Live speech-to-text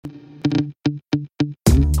Discussions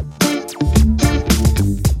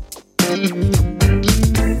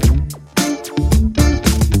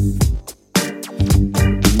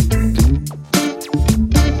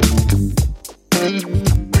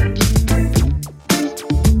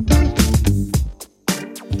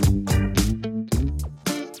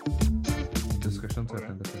करते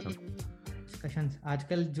हैं discussion discussions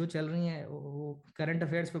आजकल जो चल रही हैं वो करंट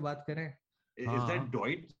अफेयर्स पे बात करें. Is that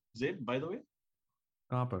Dwight Zain, by the way?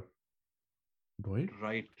 कहाँ पर Dwight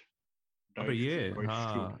Right. अबे ये Dwight हाँ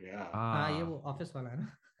Schrute, yeah. हाँ ये वो ऑफिस वाला है ना.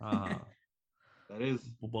 हाँ That is.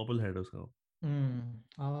 वो बबल हेड उसका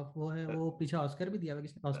और वो है वो पीछे ऑस्कर भी दिया हुआ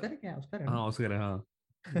किसने. ऑस्कर है क्या? ऑस्कर है ना. हाँ ऑस्कर है हाँ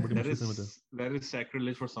बड़ी मुश्किल से मुझे that is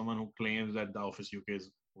sacrilege for someone who claims that The Office UK is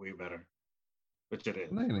way better, which it is.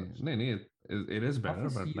 नहीं it is better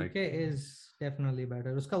Office but like UK is definitely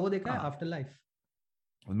better. उसका वो देखा है हाँ. After life.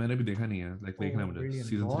 मैंने भी देखा नहीं है like देखना है मुझे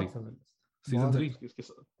season 3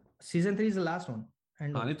 season 3 is the last one.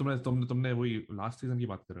 हाँ नहीं तुमने वही लास्ट सीजन की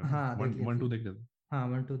बात कर रहे हो. हाँ 1-2 देख लिया. हाँ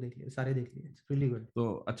 1-2 देख लिए सारे देख लिए. It's really good. तो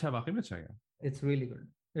अच्छा है वाकई में अच्छा है. It's really good.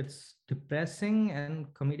 It's depressing and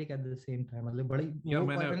comedic at the same time. मतलब बड़ी यार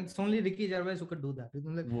मैंने it's only Ricky Gervais who could do that.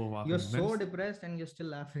 मतलब you're so depressed and you're still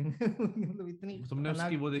laughing. मतलब इतनी तुमने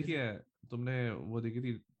उसकी वो देखी है. तुमने वो देखी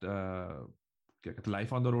थी क्या कहते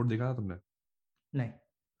लाइफ ऑन द रोड देखा था तुमने? नहीं.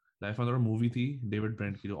 Life on the road movie थी डेविड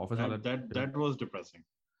ब्रेंट की जो ऑफिस वाला. that was depressing.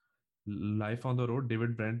 Life on the road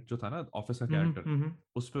David Brent जो था ना ऑफिस का कैरेक्टर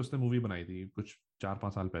उस पे उसने मूवी बनाई थी कुछ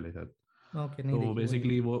 4-5 साल पहले शायद. नहीं तो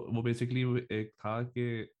बेसिकली वो एक था कि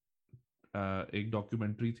एक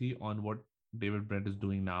डॉक्यूमेंट्री थी on what David Brent is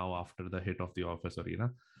doing now after the hit of the office और ये ना.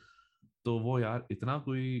 तो वो यार इतना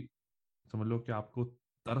कोई समझ लो कि आपको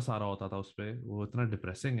तरस आ रहा होता था उस पे. वो इतना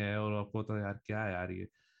डिप्रेसिंग है और आपको होता है यार क्या है यार ये.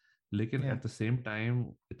 लेकिन एट द सेम टाइम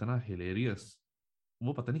इतना हिलेरियस.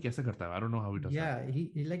 वो पता नहीं कैसे करता है. I don't know how he does that.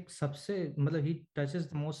 he like सबसे मतलब he touches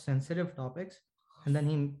the most sensitive topics and then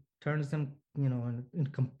he turns them in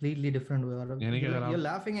completely different way. और you're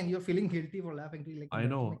laughing and you're feeling guilty for laughing too. Like I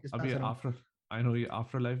know अभी ये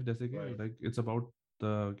after life जैसे कि like it's about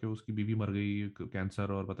कि उसकी बीवी मर गई कैंसर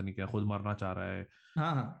और पता नहीं क्या खुद मरना चाह रहा है.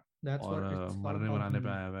 हाँ that's और what it's मरने बनाने पे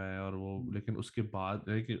आया हुआ है और वो लेकिन उसके बाद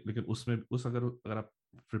लेकिन उसमें अगर आप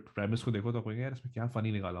प्रेमिस को देखो तो कोई यार इसमें क्या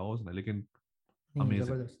फनी निकाला हो उसने. लेकिन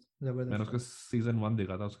जबरदस्त मैंने उसका सीजन 1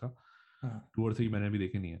 देखा था उसका. 2 और 3 मैंने भी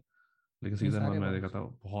देखे नहीं है लेकिन सीजन 1 मैंने देखा था.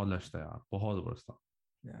 बहुत लश्त था यार. बहुत जबरदस्त था.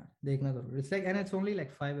 देखना जरूर. It's like and it's only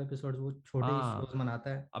like 5 episodes. वो छोटे शोज बनाता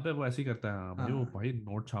है. अबे वो ऐसे ही करता है भाई. वो भाई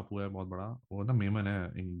नोट छापू है बहुत बड़ा. वो ना मेमन है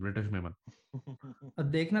ब्रिटिश मेमन. अब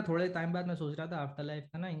देखना थोड़े टाइम बाद मैं सोच रहा था आफ्टर लाइफ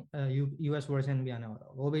का ना यूएस वर्जन भी आने वाला.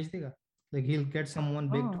 वो भेज देगा. Like he'll get someone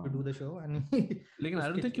big to do the show and लेकिन I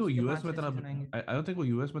don't think वो यूएस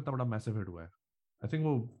में इतना बड़ा मैसिव हिट हुआ है. I think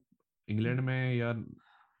वो इंग्लैंड में या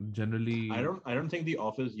generally I don't think The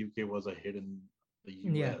Office UK was a hit in the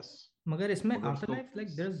US. मगर इसमें after life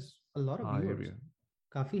like there's a lot of viewers.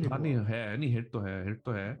 काफी हिट नहीं हिट तो है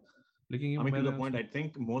लेकिन I mean to the point I think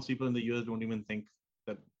most people in the US don't even think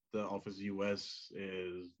that The Office US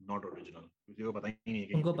is not original. उनको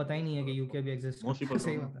पता ही नहीं है कि UK भी exist. Most people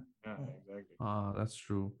सही बात है. Yeah, exactly. That's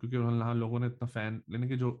true. क्योंकि वहाँ लोगों ने इतना फैन लेने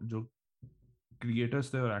के जो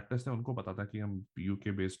क्रिएटर्स थे और एक्टर्स थे उनको पता था कि हम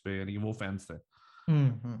यूके बेस्ड पे यानी वो फैंस थे.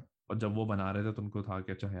 और जब वो बना रहे थे तो उनको था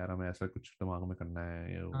कि अच्छा यार हमें ऐसा कुछ दिमाग में करना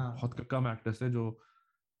है. बहुत कम एक्टर्स थे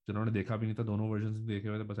जिन्होंने देखा भी नहीं था. दोनों वर्जन्स देखे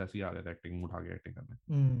हुए थे बस ऐसे ही आ गए थे एक्टिंग उठा के एक्टिंग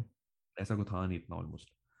करने. ऐसा कुछ था नहीं इतना ऑलमोस्ट.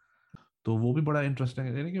 तो वो भी बड़ा इंटरेस्टिंग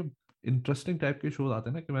है. यानी कि इंटरेस्टिंग टाइप के शोज आते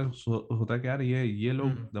हैं ना कि मैं होता है कि यार ये लोग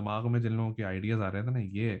दिमाग में जिन लोगों के आइडियाज आ रहे थे ना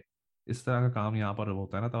ये इस तरह का काम यहाँ पर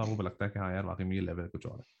होता है ना तब आपको लगता है कि हाँ यार वाकई में ये लेवल कुछ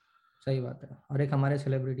और है. सही बात है. और एक हमारे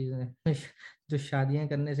सेलिब्रिटीज हैं जो शादियां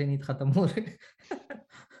करने से नहीं खत्म हो रहे.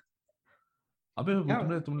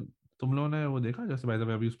 अबे तुम लोगों ने वो देखा जैसे भाई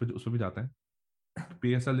अभी उस पे भी जाते हैं.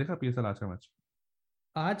 पीएसएल देखा? पीएसएल आज का मैच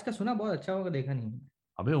आज का सुना बहुत अच्छा होगा. देखा नहीं.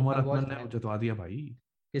 अबे उमर अकमल ने जितवा दिया भाई.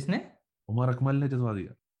 किसने? उमर अकमल ने जितवा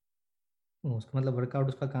दिया. उसका मतलब वर्कआउट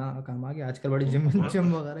उसका काम आ गया. आजकल बड़ी जिम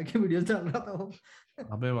वगैरह की वीडियो चल रहा था वो.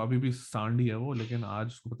 अबे अभी भी सांड ही है वो लेकिन आज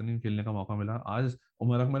उसको पता नहीं खेलने का मौका मिला. आज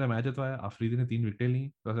उमर अकमल ने मैच जितवाया. अफरीदी ने 3 विकेटें ली.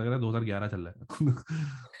 तो ऐसा लग रहा है 2011 चल रहा है.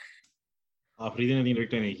 अफरीदी ने 3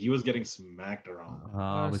 विकेटें ली. He was getting smacked around.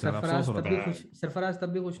 हाँ बेचारा अफसोस हो रहा है. सरफराज तब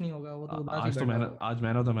भी कुछ नहीं होगा. वो तो आज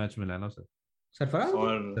मैन ऑफ द मैच मिला है ना उसे. सरफराज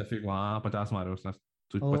और सैफिक वहाँ 50 मारे उसने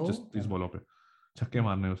 25-30 बॉलों पे. छक्के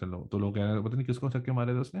मारने उसे लोग तो लोग कह रहे पता नहीं किसको छक्के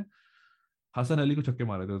मारे थे उसने. हसन अली को छक्के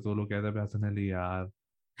मारे थे तो लोग कहते हैं हसन अली यार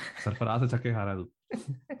सरफराज से छक्के खा रहा है तू.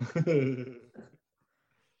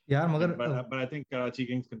 यार मगर but I think Karachi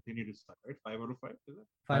Kings continue to suck, right? 5 out of 5 is it?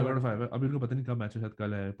 5 out of 5 अभी उनको पता नहीं कब मैच है. शायद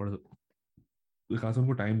कल है खास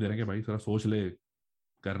उनको टाइम दे रहे हैं कि भाई थोड़ा सोच ले,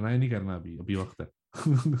 करना है नहीं करना, अभी अभी वक्त है।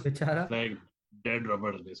 बेचारा लाइक डेड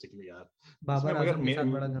रबर बेसिकली यार। बाबर मगर आजम के साथ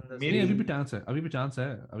बड़ा गंदा नहीं मेरी अभी भी चांस है, अभी भी चांस है,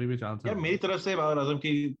 अभी भी चांस है यार मेरी तरफ से बाबर आजम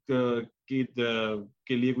की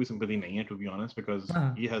के लिए कोई सिंपैथी नहीं है टू बी ऑनेस्ट, बिकॉज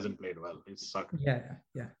हाँ he hasn't played well, he sucked. Yeah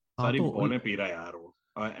yeah हाँ सारी तो बॉलें पी रहा है यार वो,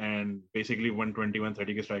 एंड बेसिकली 120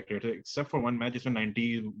 130 के स्ट्राइक रेट है, एक्सेप्ट फॉर वन मैच जिसमें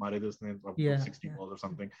 90 मारे थे उसने, अप टू या 60 बॉल्स और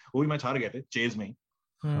समथिंग, वो भी मैच हार गए थे चेज में ही,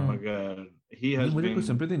 हम्म मगर ही नहीं हैज मुझे कोई बीन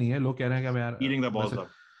सिंपैथी नहीं है, लोग कह रहे हैं कि अब यार ईटिंग द बॉल्स वैसे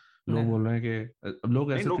अप। लोग नहीं बोल रहे हैं कि अब लोग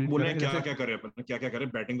नहीं, ऐसे लोग ट्रीट बोल कर रहे रहे हैं हैं क्या जैसे, क्या करे, क्या क्या करे,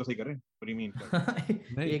 बैटिंग तो सही करे, व्हाट डू यू मीन क्या?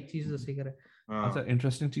 नहीं एक चीज तो सही करे। अच्छा हाँ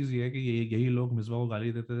इंटरेस्टिंग चीज ये है कि यही लोग मिसबा को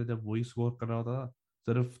गाली देते थे जब वही स्कोर कर रहा होता था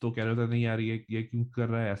सिर्फ, तो कह रहे होते नहीं यार ये क्यों कर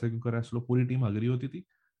रहा है, ऐसे क्यों कर रहा है, स्लो पूरी टीम अग्री होती थी,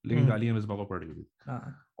 लेकिन हम्म गालियां मिसबा को पड़ रही थी।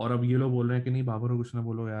 हाँ और अब ये लोग बोल रहे हैं कि नहीं बाबर को कुछ ना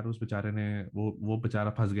बोलो यार, उस बेचारे ने वो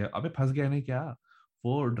बेचारा फंस गया, अबे फंस गया नहीं क्या,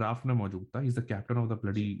 वो ड्राफ्ट में मौजूद था, is the captain of the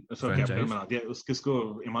bloody उसको कैप्टन फ्रेंचाइज। बना दिया, उस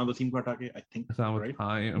किसको, इमाद वसीम को हटा के, आई थिंक, राइट?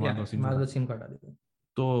 हाँ या इमाद वसीम को इमाद हटा वसीम दिया। को हटा दिया।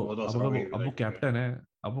 तो वो तो अब असरा अगर भी अब वो लाइक कैप्टन है,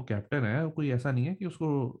 अब वो कैप्टन है, कोई ऐसा नहीं है कि उसको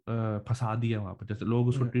फंसा दिया वहां पर, जैसे लोग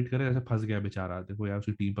उसको हम्म ट्रीट करें जैसे फंस गया बेचारा, देखो यार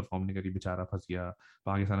उसकी टीम परफॉर्म नहीं करी, बेचारा फंस गया,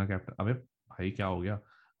 पाकिस्तान का कैप्टन, अबे भाई क्या हो गया।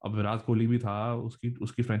 अब विराट कोहली भी था, उसकी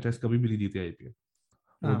उसकी फ्रेंचाइज कभी भी नहीं जीती आईपीएल,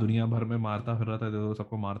 वो हाँ दुनिया भर में मारता फिर रहा था, जो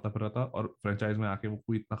सबको मारता फिर रहा था, और फ्रेंचाइज में आके वो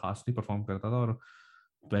कोई इतना खास नहीं परफॉर्म करता था। और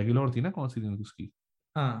बैंगलोर थी ना कौन सी थी उसकी,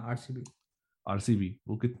 हाँ आरसीबी। आरसीबी,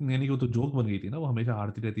 वो कितनी, यानी कि वो तो जोक बन गई थी ना, वो हमेशा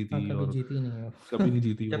हारती रहती हाँ थी कभी और जीती नहीं है वो। कभी नहीं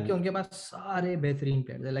जीती वो। जबकि उनके पास सारे बेहतरीन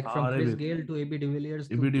प्लेयर्स है, लाइक फ्रॉम सारे Chris Gayle to AB de Villiers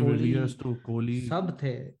to AB Kohli, de Villiers तो कोहली, सब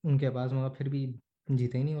थे उनके पास, मगर फिर भी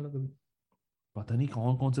जीते ही नहीं वो लोग कभी। पता नहीं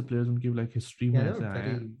कौन कौन से प्लेयर्स उनकी लाइक हिस्ट्री में यार ऐसे आए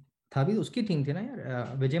वेरी हैं। था भी, उसकी टीम थी ना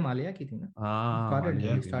यार, विजय माल्या की थी ना। हाँ स्टार्टेड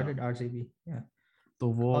मालिया ही की थी ना। स्टार्टेड आरसीबी या तो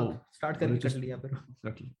वो और स्टार्ट करके कट रिचेस्ट, लिया फिर।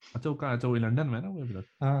 अच्छा वो कहाँ, अच्छा वो लंदन में है ना वो अभी तक।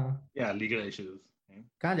 हाँ या लीगल इश्यूज।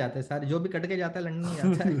 कहाँ जाते हैं सारे, जो भी कट के जाता है लंदन ही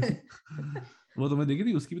जाता है। वो तुमने देखी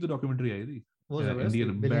थी, उसकी भी तो डॉक्यूमेंटरी आई थी, वो जबरदस्त थी,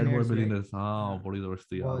 Indian bad boy billionaires right. Billionaires, हाँ हाँ बड़ी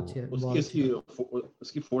जबरदस्त थी यार बहुत वो। अच्छी, उसकी बहुत अच्छी उसकी था।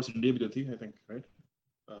 उसकी फोर्स इंडिया भी तो थी, आई थिंक, राइट?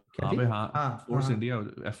 क्या हाँ थी? भाई हाँ, हाँ फोर्स हाँ इंडिया F1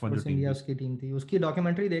 जो फोर्स टीम इंडिया थी। उसकी टीम थी, उसकी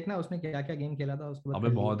डॉक्यूमेंट्री देखना, उसने क्या क्या गेम खेला था उसके बाद अबे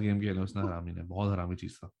कर लिया। बहुत गेम खेले उसने, हरामी ने, बहुत हरामी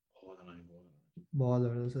चीज था। बहुत नहीं, बहुत नहीं। बहुत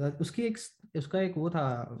जबरदस्त उसकी एक, उसका एक वो था,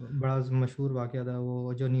 बड़ा मशहूर वाकया था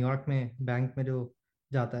वो, जो न्यूयॉर्क में बैंक में जो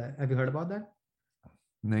जाता है, have you heard about that?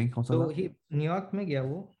 नहीं कौन सा तो था। ही न्यूयॉर्क में गया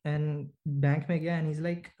वो, एंड बैंक में गया, एंड इज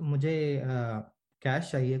लाइक मुझे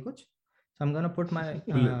कैश चाहिए कुछ, so I am gonna put my,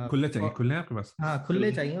 खुले खुले चाहिए, खुले हैं आपके पास। हाँ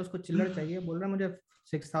खुले चाहिए उसको, चिल्लर चाहिए, बोल रहा है मुझे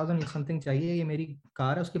 6,000 समथिंग चाहिए, ये मेरी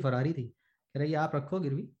कार है, उसकी फरारी थी, कह रहा है ये आप रखो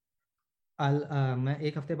गिरवी, मैं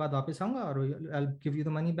एक हफ्ते बाद वापस आऊंगा और I give you the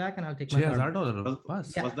money back and I take my छह कार हजार बैक। डॉलर Was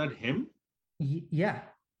बस। या was that him? या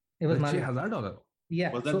इट वाज छह मालिया। हजार डॉलर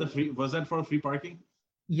या Was that so the free? Was that for free parking?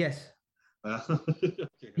 Yes,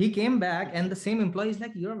 Okay. he came back and the same employee is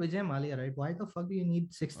like, you're Vijay Malia, right? Why the fuck do you need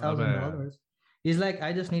अबे $6,000? He's like, I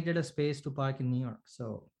just needed a space to park in New York, so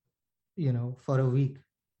for a week,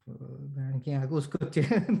 bank के आगे उसको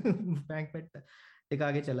bank में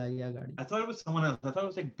टिका के चला गया गाड़ी। I thought it was someone else. I thought it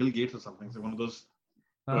was like Bill Gates or something. So one of those.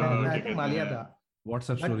 नहीं क्या आई थिंक कहते मालिया हैं? था।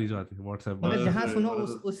 व्हाट्सएप बट स्टोरी जो आती है व्हाट्सएप में। मगर बस जहाँ सुनो one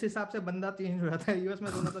of उस हिसाब से बंदा चेंज हो जाता है, यूएस में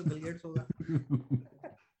सुनो तो बिल गेट्स होगा।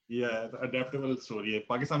 Yeah, the adaptable story है।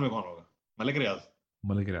 पाकिस्तान में कौन होगा? मलिक रियाज।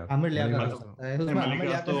 मलिक रियाज, आमिर लिया मलिक कर रियाज हो तो, सकता है नहीं, उसमें, मलिक आमिर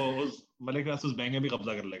लिया रियाज तो कर। मलिक रियाज उस बैंक में भी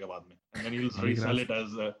कब्जा कर लेगा बाद में, and then he'll Malik resell Riyaz, it as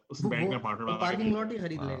उस वो बैंक में पार्टनर वो बना के पार्किंग बेच लॉट ही देगा।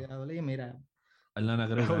 खरीद हाँ लेगा, बोले ये मेरा है। अल्लाह ना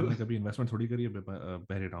करे जैन ने कभी इन्वेस्टमेंट थोड़ी करी है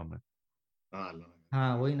बहरे टाउन में। हाँ, अल्लाह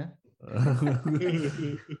हाँ वही ना।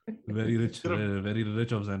 वेरी रिच, सिर्फ वेरी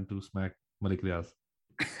रिच ऑफ जैन to smack Malik Riaz.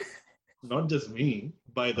 not just me,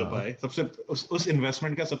 by the by, हाँ सबसे उस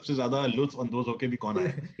इन्वेस्टमेंट का सबसे ज्यादा लुत्फ अंदोज होके भी कौन आया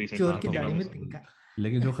चोर हाँ की रिसेंटली? तो दाढ़ी में पाकिस्तान तिनका।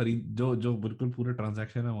 लेकिन जो खरीद जो जो बिल्कुल पूरे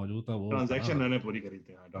ट्रांजैक्शन में मौजूद था वो था ट्रांजैक्शन ना। मैंने पूरी करी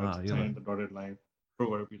थी, हाँ ये तो है। Sign the dotted line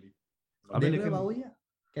proverbially. अबे देख रहे हो लेकिन बाबू भैया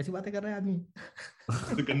कैसी बातें कर रहे हैं आदमी।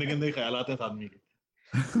 तो गंदे गंदे ख्यालात हैं इस आदमी के।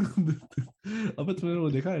 अबे तुमने वो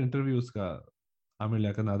देखा इंटरव्यू उसका, आमिर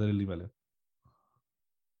लियाकत नादर अली वाले।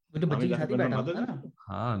 वो तो आमिर बच्ची की लियाकत शादी का नाम बैठा नादर हुआ था है? ना।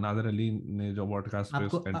 हाँ नादर अली ने जो पॉडकास्ट पे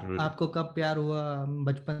उसका इंटरव्यू लिया। आपको कब प्यार हुआ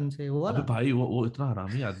बचपन से, वो अबे वाला। भाई वो इतना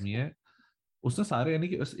हरामी आदमी है, उसने सारे यानी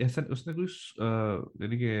कि ऐसा उसने कोई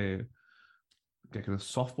यानी कि क्या कहते हैं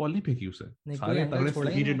सॉफ्ट बॉल नहीं फेंकी उसे, नहीं कोई सारे एंगल तगड़े छोड़ा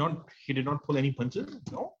ही He नहीं did उसने। not he did not pull any punches?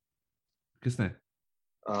 No? किसने,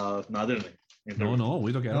 नादिर ने नो इंटरव्यू नो में।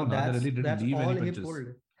 वही तो कह रहा नो हूँ, Nadir Ali didn't that's leave any all he punches.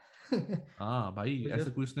 Pulled. हाँ भाई वो ऐसे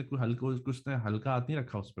just कोई उसने कोई हल्का कुछ ने हल्का हाथ नहीं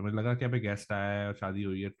रखा उस पर, मुझे लगा कि अबे गेस्ट आया है और शादी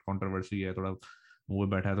हुई है, कंट्रोवर्सी है थोड़ा, मुंह में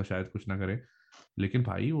बैठा है तो शायद कुछ ना करे, लेकिन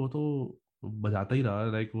भाई वो तो बजाता ही रहा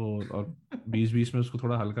लाइक वो, और बीच बीच में उसको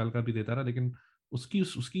थोड़ा हल्का हल्का भी देता रहा, लेकिन उसकी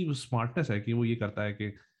स्मार्टनेस है कि वो ये करता है कि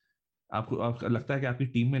आपको लगता है कि आपकी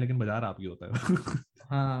टीम में, लेकिन बाजार आपकी होता है।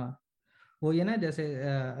 हाँ वो ये ना जैसे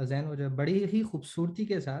जैन वो जो बड़ी ही खूबसूरती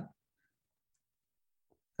के साथ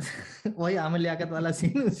वही आमिर लियाकत वाला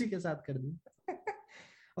सीन उसी के साथ कर दी।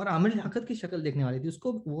 और आमिर लियाकत की शक्ल देखने वाली थी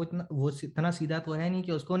उसको, वो इतना सीधा तो है नहीं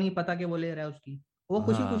कि उसको नहीं पता कि वो ले रहा है उसकी, वो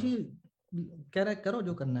खुशी खुशी हाँ कह रहा है करो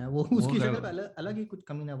जो करना है, वो वो उसकी कर, शक्ल का अलग अलग ही कुछ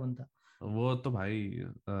कमीना बनता। वो तो भाई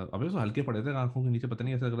अबे तो हल्के पड़े थे आंखों के नीचे, पता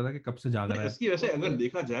नहीं ऐसा लग रहा था कि कब से जाग नहीं रहा है। इसकी वैसे अगर वो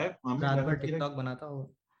देखा जाए आमिर रात भर लियाकत की टिकटॉक बनाता वो।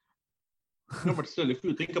 no but still if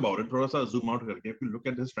you think about it थोड़ा सा zoom out करके if you look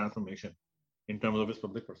at his transformation in terms of his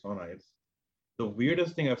public persona it's the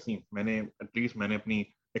weirdest thing I've seen मैंने at least मैंने अपनी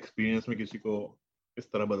experience में किसी को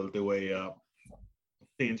इस तरह बदलते हुए या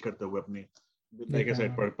change करते हुए अपने like I देखा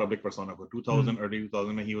said है। public persona को 2000 early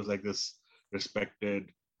 2000 में he was like this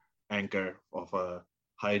respected anchor of a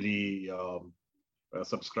highly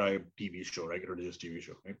subscribed TV show right religious TV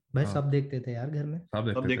show right भाई हाँ सब देखते थे यार घर में।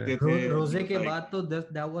 सब सब देखते थे। देखते थे he रोजे was के like बाद तो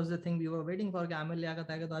that was the thing we were waiting for कि आमिर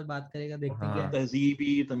लियाकत आएगा तो आज बात करेगा, देखते हैं क्या है। हाँ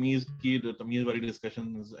तहजीबी तमीज की तमीज वाली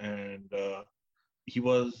discussions and he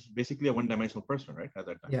was basically a one-dimensional person, right? At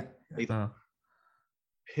that time. Yeah, yeah. Either. हाँ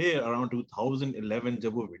Here around 2011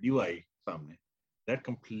 जब वो वीडियो आई सामने, that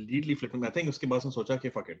completely flipped me. I think उसके बाद मैं सोचा कि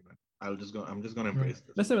fuck it man, I'm just gonna embrace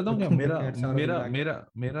this. वैसे बताऊँ क्या, Looking मेरा back at Saurabh मेरा Back. मेरा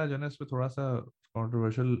मेरा जो है ना इस पे थोड़ा सा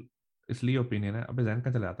कंट्रोवर्शियल इसलिए ओपिनियन है, अबे जैन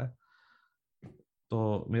का चला आता है।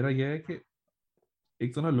 तो मेरा ये है कि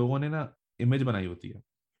एक तो ना लोगों ने ना इमेज बनाई होती है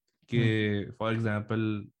कि फॉर एग्जाम्पल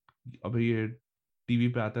अभी ये टीवी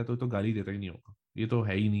पे आता है तो गाली देता ही नहीं होगा, ये तो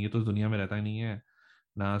है ही नहीं, ये तो दुनिया में रहता ही नहीं है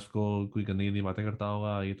ना, उसको कोई गंदी गंदी बातें करता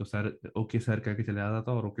होगा, ये तो सर ओके सर कह के चले आता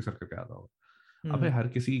था और ओके सर करके आता होगा। अबे हर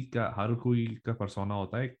किसी का, हर कोई का परसोना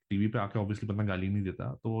होता है, टीवी पे आके ऑब्वियसली बंदा गाली नहीं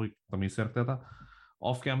देता, तो वो एक तमीज से रखता था।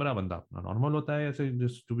 ऑफ कैमरा बंदा अपना नॉर्मल होता है, ऐसे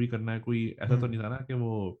जस्ट जो भी करना है, कोई ऐसा तो नहीं था ना कि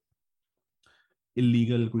वो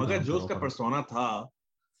इलीगल कोई मगर काम जो करो उसका फॉर। persona था,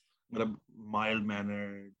 मतलब mild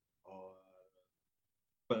mannered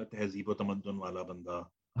और तहजीब और तमद्दुन वाला बंदा,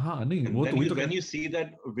 हाँ नहीं and वो तो then वही तो when you see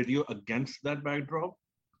that video against that backdrop,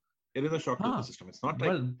 it is a shock to हाँ the system. It's not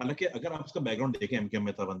like, but हालांकि अगर आप उसका बैकग्राउंड देखें एमकेएम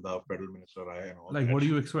में था बंदा, फेडरल मिनिस्टर आया and all like what that,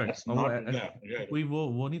 do you expect, that's और वो not yeah कोई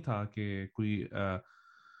वो नहीं था कि कोई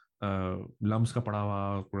लम्स का पड़ा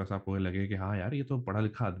हुआ थोड़ा सा आपको लगे कि हाँ यार ये तो पढ़ा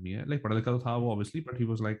लिखा आदमी है, लाइक पढ़ा लिखा तो था वो obviously, but he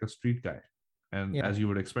was like a street guy, and Yeah, as you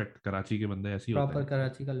would expect Karachi के बंदे ऐसे ही होते प्रॉपर हैं।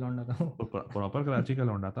 कराची का लौंडा था वो। प्रॉपर कराची का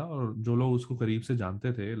लौंडा था, और जो लोग उसको करीब से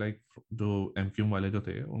जानते थे, लाइक जो एमक्यूम वाले जो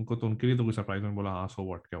थे, उनको तो उनके लिए तो कोई सरप्राइज में बोला हाँ सो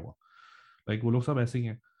व्हाट क्या हुआ, लाइक वो लोग सब ऐसे ही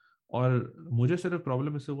हैं। और मुझे सिर्फ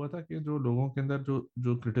प्रॉब्लम इससे हुआ था कि जो लोगों के अंदर जो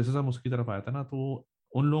जो क्रिटिसिज्म उसकी तरफ आया था ना, तो वो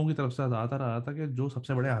उन लोगों की तरफ से ज्यादातर आया था कि जो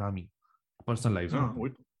सबसे बड़े हरामी पर्सनल लाइफ में हाँ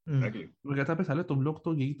होते हैं। वही exactly मैं कहता है साले तुम लोग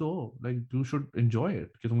तो यही तो, like you should enjoy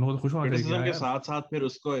it, कि तुम लोगों को तो खुश होना चाहिए कि criticism हाँ के यार। साथ साथ फिर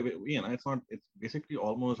उसको you know it's basically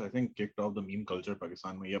almost I think kicked off the meme culture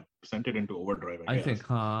Pakistan में, या sent it into overdrive I I think guess.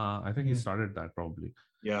 हाँ I think he started that probably.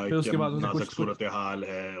 या फिर क्या उसके बाद उसने कुछ नाजुक कुछ सूरत हाल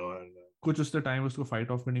है और कुछ उसने टाइम उसको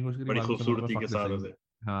फाइट ऑफ करने की कोशिश करी, बड़ी बाद में उसने बोला खूबसूरती के फक दिस साथ थिंग। उसे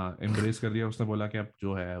हाँ एम्ब्रेस कर दिया उसने, बोला कि अब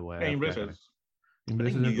जो है वो है, yeah, अब क्या embrace करें। it. I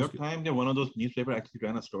embrace think New है York उसके Times या one of those newspaper actually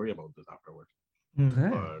ran a story about this afterwards.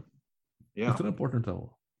 है, But yeah, इतना इम्पोर्टेंट था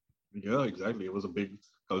वो। yeah, exactly. It was a big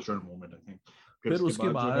cultural moment, I think. फिर फिर उसके उसके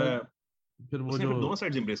बाद जो है, बाद फिर वो उसने जो फिर दोनों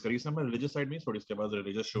साइड्स embrace करी, इसने रिलीजियस साइड में थोड़ी, इसके बाद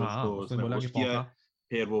रिलीजियस शोज हाँ को उसने उसने बोला कि होस्ट किया है,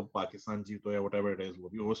 पौका फिर वो पाकिस्तान जीतो या whatever it is वो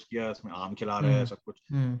भी होस्ट किया, इसमें आम खिला रहा है सब कुछ,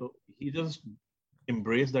 तो he just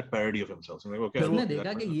embraced that parody of himself. So like, okay, फिर I'll वो उसने just be that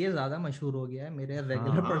देखा कि person. ये ज्यादा मशहूर हो गया है मेरे रेगुलर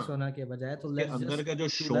हाँ हाँ, पर्सोना के बजाय, तो उसके लेट्स अंदर जस्ट का जो डू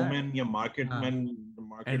दैट। शोमैन या हाँ मार्केटमैन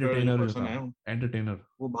मार्केटर जो एंटरटेनर जो पर्सन था, है, एंटरटेनर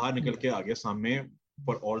वो बाहर निकल के आ गया सामने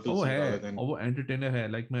for all to वो see है, rather than और वो एंटरटेनर है,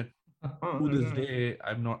 लाइक मैं हाँ to this day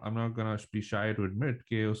I am not gonna be shy to admit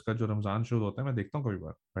कि उसका जो रमजान शो होता है मैं देखता हूँ कभी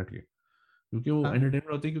बार बैठ के, क्योंकि वो हाँ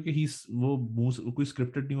एंटरटेनमेंट होती है, क्योंकि ही वो मुंह कोई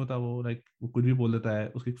स्क्रिप्टेड नहीं होता, वो लाइक वो कुछ भी बोल देता है,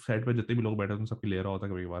 उसकी साइड पे जितने भी लोग बैठे होते हैं सबकी ले रहा होता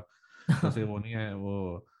है कभी बार, जैसे वो नहीं है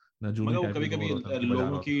वो नजूमी मगर वो टाइप के कभी लोग कभी होते हैं उनकी बजा रहा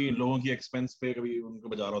होता है। लोगों की एक्सपेंस पे कभी उनको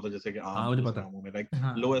बजा रहा होता है, जैसे कि हाँ आम मुझे घुस पता रहा है, हूँ मैं, लाइक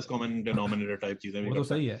हाँ लोएस्ट कॉमन डिनोमिनेटर टाइप चीजें भी वो तो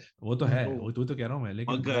करता है। सही है, वो तो है, तो वो तो कह रहा हूँ मैं,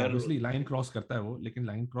 लेकिन वो मगर ऑब्वियसली लाइन क्रॉस करता है वो, लेकिन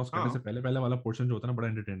लाइन क्रॉस करने से हाँ पहले पहले वाला पोर्शन जो होता है ना बड़ा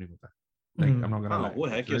एंटरटेनिंग होता है, like I am not gonna हाँ लाई, वो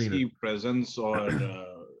है इट्स कि वेरी उसकी प्रेजेंस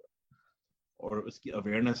और उसकी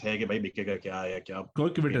अवेयरनेस है कि भाई बिकेगा क्या या क्या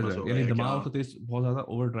क्विटेज फेमस है, होगा यानी या क्या। दिमाग उसका तेज बहुत ज्यादा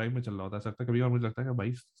ओवर ड्राइव में चल रहा होता है, सकता है कभी, और मुझे लगता है कि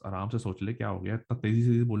भाई आराम से सोच ले क्या हो गया, इतना तेजी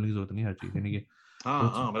से बोलने की जरूरत नहीं है हर चीज, यानी कि वो हाँ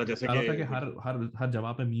हाँ मतलब जैसे चाह कि रहा था कि हर हर हर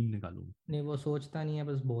जवाब पे मीम निकालूं। नहीं वो सोचता नहीं है,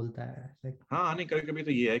 बस बोलता है लाइक। हाँ नहीं कभी कभी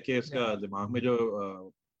तो ये है कि इसका दिमाग में जो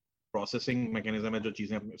प्रोसेसिंग मैकेनिज्म है, जो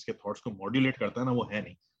चीजें इसके थॉट्स को मॉड्यूलेट करता है ना, वो है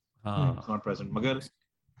नहीं, हाँ इट्स नॉट प्रेजेंट। मगर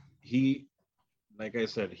he like I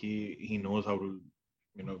said he knows how to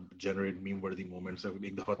you know generate meme worthy moments.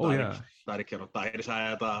 एक दफा Oh yeah. तारिक से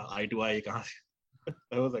आया था eye to eye कहाँ से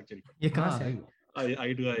that was actually ये कहाँ से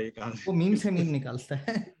eye to eye कहाँ से वो मीम से मीम निकालता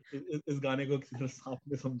है इस गाने को किसी ने सांप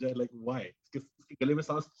ने समझा like why इसके गले में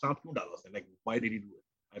सांप क्यों डाला उसने like why did he do it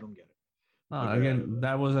I don't get it. Again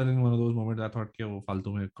that was I think one of those moments I thought कि वो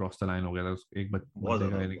फालतू में cross the line हो गया था एक बंदे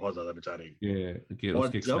का बहुत ज्यादा बेचारे कि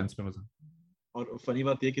उसके एक्सपेंस पे मजा और फनी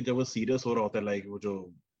बात ये कि जब वो सीरियस हो रहा होता है लाइक वो जो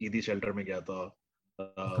ईदी शेल्टर में गया था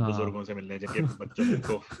बुजुर्गों से मिलने जिनके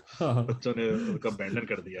बच्चों ने उनका अबैंडन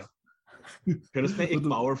कर दिया फिर उसने एक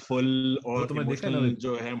पावरफुल और इमोशनल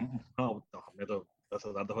जो है हाँ हमने तो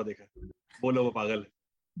 10,000 दफा देखा बोलो वो पागल है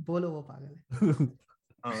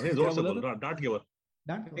हाँ नहीं जोर से बोल रहा डांट के बोल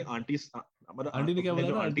आंटी ने क्या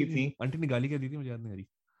बोला आंटी ने गाली क्या दी थी मुझे याद नहीं आ रही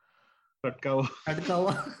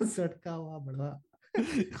सटका हुआ बड़ा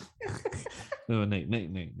नहीं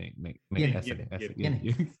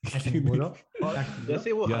ऐसे बोलो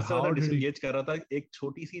जैसे वो हंस रहा था डिसएंगेज कर रहा था एक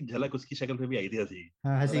छोटी सी झलक उसकी शक्ल पे भी आई थी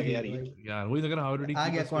हंसी यार वही लगा हाउ डिड ही आ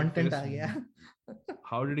गया कंटेंट आ गया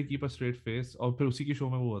how did he keep a straight face और फिर उसी की शो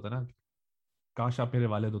में वो होता ना काश आप मेरे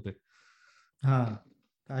वालिद होते हाँ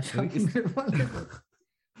काश आप मेरे वालिद होते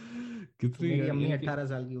कितनी मेरी अम्मी 18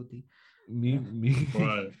 साल की होती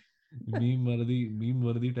मीम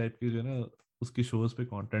वर्दी टाइप के जो है ना उसके शोज पे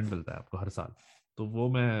कंटेंट मिलता है आपको हर साल तो वो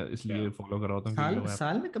मैं इसलिए फॉलो कर रहा होता हूँ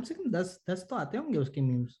साल में कम से कम 10 तो आते होंगे उसके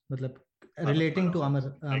मीम्स मतलब रिलेटिंग टू अमर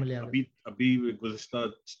यादव अभी गुज़िश्ता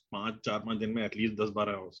 4-5 दिन में एटलीस्ट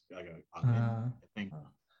 10-12 उसके आगे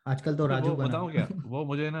आजकल तो राजू बना बताऊं क्या वो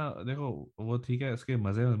मुझे ना देखो वो ठीक है इसके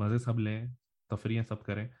मजे सब लें तफरियां सब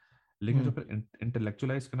करें लेकिन जो फिर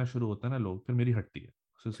इंटेलेक्चुअलाइज करना शुरू होता है ना लोग फिर मेरी हटती है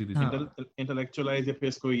इंटेलेक्चुअलाइज या फिर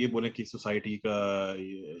इसको ये बोले कि सोसाइटी का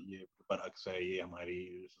ये बरअक्स है ये हमारी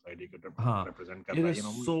सोसाइटी का रिप्रेजेंट कर रहा है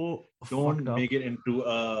don't make it into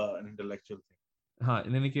an intellectual thing हाँ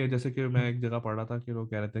इन्होंने किया जैसे कि मैं एक जगह पढ़ रहा था कि लोग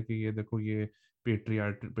कह रहे थे कि ये देखो ये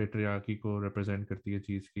पेट्रियार्की को रिप्रेजेंट करती है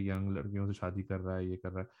चीज कि यंग लड़कियों से शादी कर रहा है ये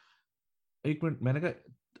कर रहा है एक मिनट मैंने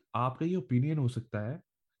कहा आपका ये ओपिनियन हो सकता है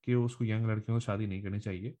कि उसको यंग लड़कियों से शादी नहीं करनी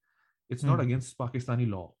चाहिए it's not against Pakistani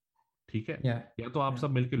law ठीक है या तो आप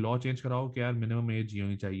सब मिलकर लॉ चेंज कराओ कि यार मिनिमम एज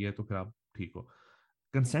होनी चाहिए तो फिर आप ठीक हो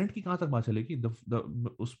कंसेंट की कहां तक बात चलेगी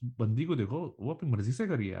उस बंदी को देखो वो अपनी मर्जी से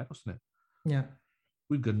करी है यार उसने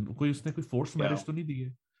कोई उसने कोई फोर्स मैरिज तो नहीं दी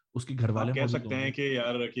है उसके घर वाले कह सकते हैं कि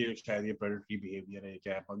यार कि शायद ये प्रेडेटरी बिहेवियर है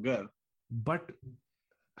क्या है बट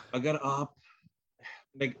अगर आप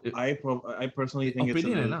like I personally think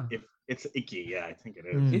it's icky yeah I think it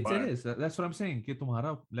is it is that's what I'm saying कि तुम्हारा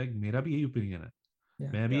like मेरा भी यही ओपिनियन है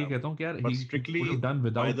मैं भी ये कहता हूँ कि यार he strictly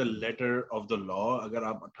by the letter of the law अगर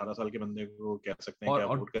आप 18 साल के बंदे को कह सकते हैं कि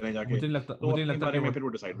आप वोट करने जाके मुझे नहीं लगता कि वो फिर वो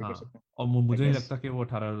डिसाइड भी कर सकते हैं और मुझे नहीं लगता कि वो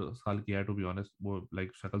 18 साल की है टू बी ऑनेस्ट वो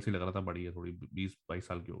लाइक शक्ल से लग रहा था बड़ी है थोड़ी 20-22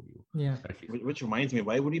 साल की होगी वो which reminds me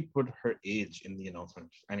why would he put her age in the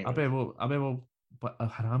announcement anyway अबे वो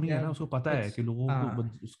हरामी है ना उसको पता है कि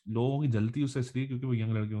लोगों की जलती उससे इसलिए क्योंकि वो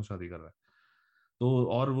यंग लड़कियों से शादी कर रहा है तो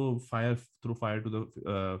और वो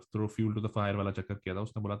throw fuel to the fire वाला चक्कर किया था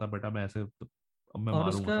उसने बोला था बेटा मैं ऐसे मैं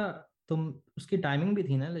मारूंगा उसकी टाइमिंग भी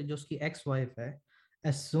थी ना जो उसकी एक्स वाइफ है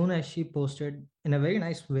as soon as she posted in a very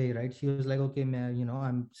nice way right she was like okay man you know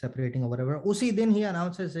I'm separating or whatever उसी दिन he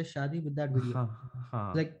announces his शादी with that video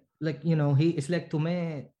like you know he is like तुम्हें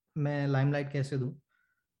मैं limelight कैसे दूं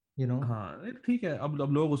you know हाँ ठीक है अब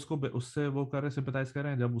लोग उससे वो कर रहे सिंपैथाइज कर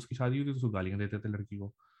रहे हैं जब उसकी शादी हुई थी तो उसको गालियां देते थे लड़की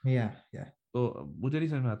को तो मुझे नहीं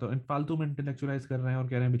समझ में आता फालतू में इंटेलेक्चुअलाइज कर रहे हैं और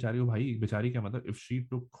कह रहे हैं बेचारी भाई बेचारी क्या मतलब इफ शी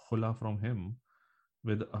टुक खुला from him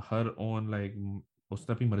with her own like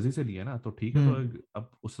उसने अपनी मर्जी से लिया ना तो ठीक है तो अब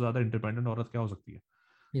उससे ज्यादा इंडिपेंडेंट औरत क्या हो सकती है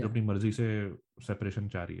जो अपनी मर्जी से सेपरेशन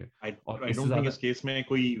चाह रही है और I don't think इस केस में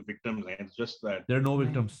कोई विक्टिम्स हैं it's just that there are no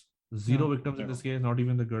victims zero victims in this case not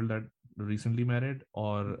even the girl that recently married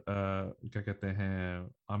और क्या कहते हैं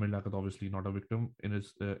Aamir Liaquat obviously not a victim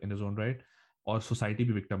in his own right और society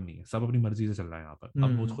भी विक्टिम नहीं है सब अपनी मर्जी से चल रहा है यहाँ पर अब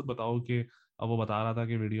मुझे खुद बताओ कि अब वो बता रहा था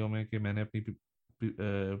कि वीडियो में कि मैंने अपनी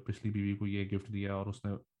पिछली बीवी को ये गिफ्ट दिया और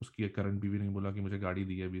उसने उसकी करंट बीवी ने बोला कि मुझे गाड़ी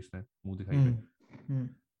दी है अभी इसने मुंह दिखाई पे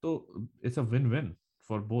तो it's a win win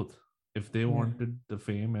for both if they wanted the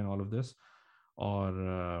fame and all of this और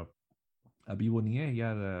अभी वो नहीं है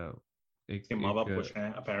यार एक माँ-बाप खुश हैं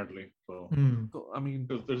apparently so I mean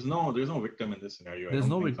there's no victim in this scenario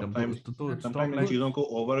there's no victim sometimes इन चीजों को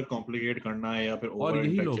over complicate करना है या फिर over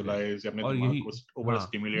intellectualize या अपने दिमाग को over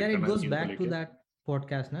stimulate करना it goes back to that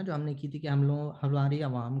podcast ना जो हमने की थी कि हमारी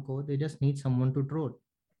आवाम को they just need someone to troll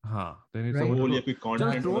हाँ they need someone to troll या कोई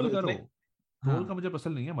content troll करो ट्रोल का मुझे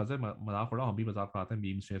पसंद नहीं है, मजाक उड़ाओ, हम भी मजाक उड़ाते हैं,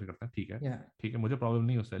 मीम्स शेयर करते हैं, ठीक है, ठीक है, मुझे प्रॉब्लम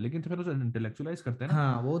नहीं है उससे, लेकिन फिर उसे इंटेलेक्चुअलाइज करते हैं ना।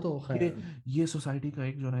 हाँ वो तो ये सोसाइटी का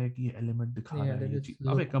एक जो है कि ये एलिमेंट दिखा रहा है, ये चीज,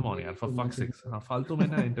 अबे कम ऑन यार, फॉर फक सेक्स, हाँ फालतू में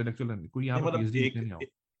ना इंटेलेक्चुअल कोई यहाँ पे पीएचडी लिखने नहीं आओ।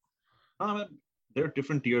 हाँ मैं there are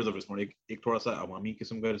different tears of response. एक थोड़ा सा अवामी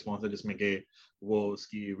किस्म का रिस्पॉन्स है जिसमें कि वो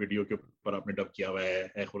उसकी वीडियो के ऊपर आपने डब किया हुआ है,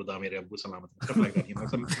 ए खुदा मेरे अब्बू सलामत, stuff like that, you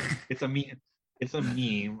know, it's a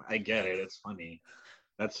meme, I get it, it's funny,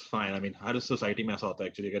 that's fine. I mean her society में ऐसा होता है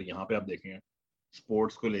एक्चुअली। अगर यहाँ पे आप देखें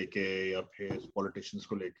स्पोर्ट्स को लेके या फिर पॉलिटिशियंस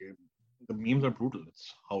को लेके, the memes are brutal, it's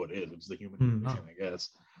how it is, it's the human condition, I guess.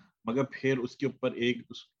 मगर फिर उसके ऊपर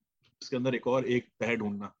इसके अंदर एक और एक तह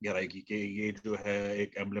ढूंढना गहराई की कि ये जो है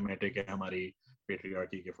एक एम्ब्लेमेटिक है हमारी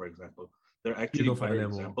पेट्रियार्की के, for example there are actually better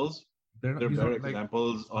examples, there are better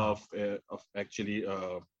examples of actually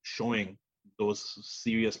showing those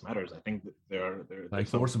serious matters. I think there like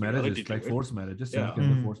forced marriages, like forced marriages, सिर्फ के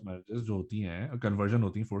अंदर forced marriages जो होती हैं, conversion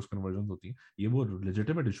होती हैं, forced conversions होती हैं, ये वो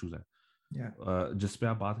legitimate issues हैं जिस पे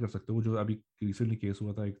आप बात कर सकते हो। जो अभी रिसेंटली केस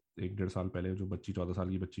हुआ था एक 1.5 साल पहले, जो 14 साल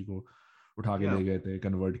की बच्ची को उठा के ले गए थे,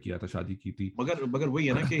 कन्वर्ट किया था, शादी की थी, मगर वही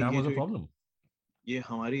है ना कि that was a problem. ये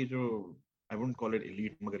हमारी जो I wouldn't call it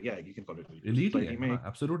elite, मगर yeah, you can call it elite society में,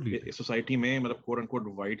 absolutely, सोसाइटी में मतलब quote unquote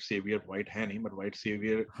white savior, white है नहीं but white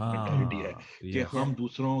savior mentality है कि हम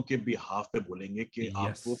दूसरों के behalf पे बोलेंगे कि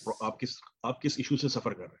आप किस इशू से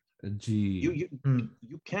सफर कर रहे हैं जी।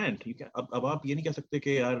 you can't अब आप ये नहीं कह सकते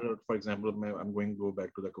कि यार for example I'm going to go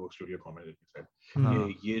back to the Coke Studio comment that you said,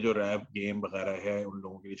 ये जो रैप गेम वगैरह है उन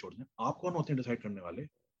लोगों के लिए छोड़ दें, आप कौन होते हैं डिसाइड करने वाले?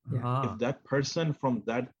 If that person from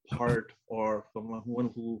that part or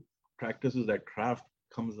someone who practices that craft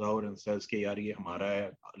comes out and says कि यार ये हमारा है,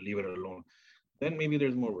 leave it alone, then maybe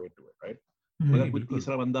there's more weight to it, right? मगर कोई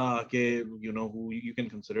तीसरा बंदा आके you know who you can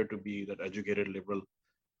consider to be that educated liberal,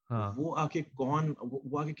 वो आके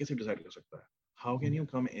कैसे decide कर सकता है? How can you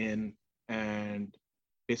come in and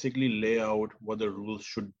basically lay out what the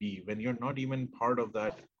rules should be when you're not even part of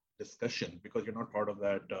that discussion because you're not part of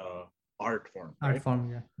that art form, right? Art form,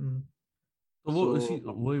 yeah. तो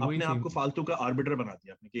वो अपने आप को फालतू का orbiter बना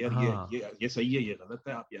दिया आपने कि यार ये सही है, ये गलत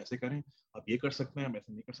है, आप ऐसे करें, आप ये कर सकते हैं, हम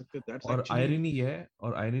ऐसे नहीं कर सकते। दैट्स एक्चुअली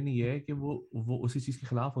और आयरनी ये है कि वो उसी चीज के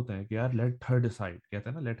खिलाफ होते हैं कि यार लेट हर डिसाइड, कहते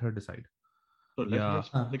हैं ना, लेट हर डिसाइड, तो लेट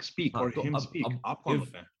हर लाइक स्पीक और हिम स्पीक। आप कौन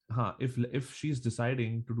होते हैं? हाँ, if she is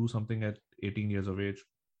deciding to do something at 18 years of age,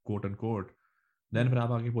 quote unquote, then फिर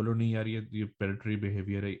आप आगे बोलो नहीं यार ये predatory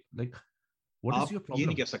behavior है, like what is your problem? ये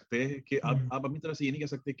नहीं कह सकते कि आप अपनी तरफ से ये नहीं कह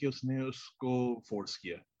सकते कि उसने उसको फोर्स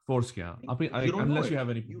किया unless you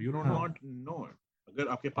have any proof, you don't know. अगर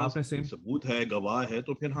आपके पास सबूत है, गवाह है,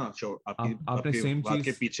 तो फिर हाँ श्योर आपके बात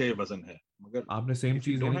के पीछे वजन है। मगर आपने सेम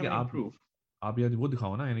चीज यानी कि आप यार वो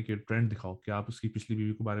दिखाओ ना, यानी कि ट्रेंड दिखाओ कि आप उसकी पिछली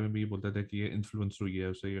बीवी के बारे में भी बोलते थे कि ये इन्फ्लुएंस हुई है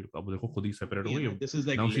उससे, अब देखो खुद ही सेपरेट हो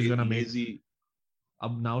गई,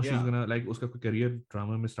 अब now she's gonna like उसका career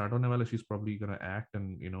drama में start होने वाला, she's probably gonna act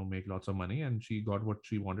and you know make lots of money, and she got what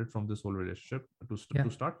she wanted from this whole relationship to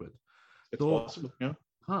start with. It's possible, yeah.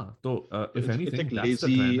 हाँ, तो if anything, it's like that's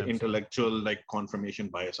lazy the trend, intellectual like confirmation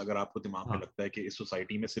bias. अगर आपको दिमाग में लगता है कि इस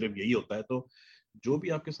सोसाइटी में सिर्फ यही होता है, तो जो भी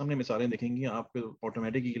आपके सामने मिसालें देखेंगी आपको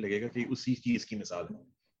ऑटोमेटिकली लगेगा कि उसी चीज की मिसाल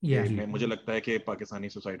है। मुझे लगता है कि पाकिस्तानी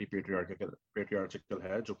सोसाइटी पेट्रियार्चिकल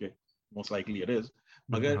है, जो कि मोस्ट लाइकली इट इज,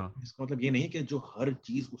 मगर इसका मतलब ये नहीं कि जो हर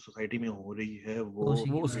चीज उस सोसाइटी में हो रही है वो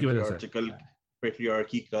उसकी वजह से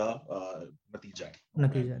पेट्रियार्की का नतीजा है।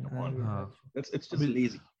 It's just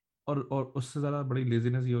lazy. और उससे ज्यादा बड़ी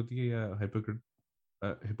लेजीनेस ये होती है या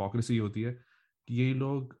हिपोक्रेसी होती है कि ये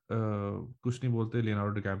लोग कुछ नहीं बोलते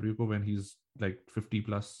लियोनार्डो डिकैप्रियो को when he's like 50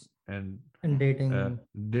 plus and dating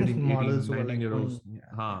models 19 year olds.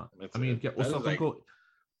 हाँ, I mean क्या उस वक्त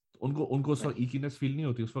उनको उस वक्त ईकीनेस फील नहीं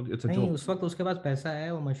होती, उस वक्त इट्स अ जोक। उस वक्त उसके पास पैसा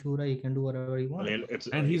है, वो मशहूर है, he can do whatever he wants,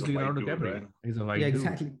 and he's Leonardo DiCaprio, he's a white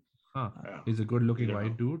dude, हाँ, he's a good looking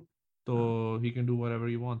white dude, तो he can do whatever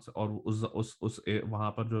he wants। और उस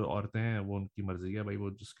वहां पर जो औरतें हैं वो उनकी मर्जी है भाई,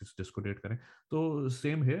 वो जिसको डेट करें। तो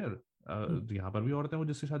सेम हेयर, यहाँ पर भी औरतें वो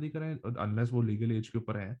जिससे शादी करें, unless वो लीगल एज के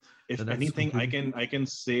ऊपर हैं। If anything, I can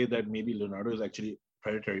say that maybe Leonardo is actually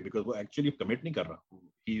predatory because वो actually commit नहीं कर रहा,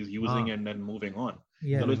 he is using and then moving on।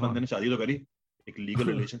 चलो इस बंदे ने शादी तो करी, एक लीगल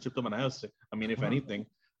रिलेशनशिप तो बनाया उससे। I mean if anything,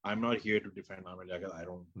 I'm not here to defend Amir Jagat, I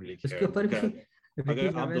don't really care। इसके ऊपर भी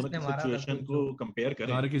अगर आप दोनों की सिचुएशन को कंपेयर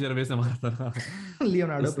करें, रिकी जर्वेस ने मारा था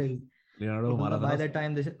लियोनार्डो पे, लियोनार्डो मारा था। By the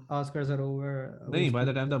time the Oscars are over, नहीं, by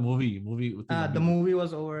the time the movie the movie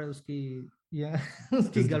was over, उसकी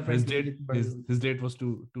उसकी girlfriend, his date was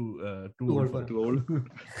too old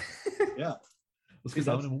yeah, उसके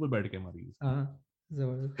सामने मुंह पे बैठ के मारी।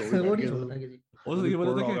 जबरदस्त, वो नहीं छोड़ता किसी को। Also ये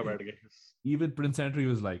बोला था कि even Prince Andrew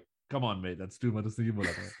was like come on mate, that's too much. उसने ये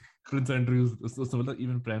बोला था Prince Andrews, उसने मतलब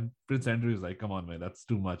even Prince Andrew is like, come on man, that's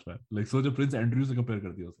too much man. Like सोचो Prince Andrew से compare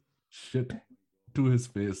कर दिया उसे, shit to his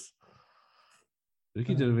face.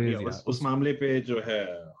 Ricky Gervais उस मामले पे जो है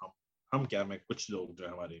हम क्या मैं कुछ लोग जो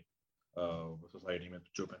हमारे सोसाइटी में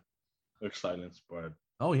चुप है, it's silence, but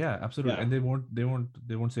oh yeah, absolutely, yeah. and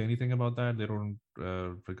they won't say anything about that. They don't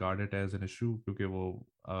regard it as an issue क्योंकि वो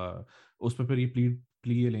उस पे फिर ये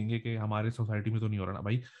प्ली ये लेंगे कि हमारे सोसाइटी में तो नहीं हो रहा ना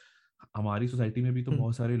भाई. हमारी सोसाइटी में भी तो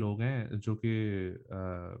बहुत सारे लोग हैं जो कि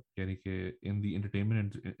यानी कि इन दी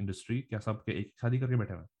एंटरटेनमेंट इंडस्ट्री क्या सब के एक शादी करके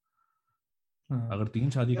बैठे हुए हैं. अगर 3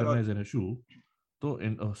 शादी करना है एज एन इशू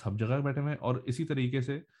तो सब जगह बैठे हुए हैं. और इसी तरीके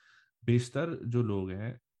से बेशतर जो लोग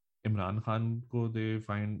हैं इमरान खान को they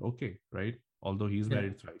find okay right, although he is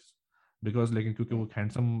married thrice because, लेकिन क्योंकि वो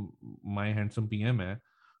हैंडसम माय हैंडसम पीएम है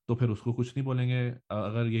तो फिर उसको कुछ नहीं बोलेंगे.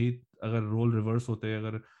 अगर रोल रिवर्स होते,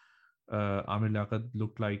 अगर Aamir Liaquat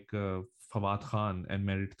look like Fawad Khan and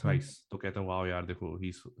married thrice तो कहते हैं वाओ यार देखो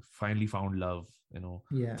ही finally found love, you know,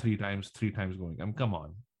 three times going. I am come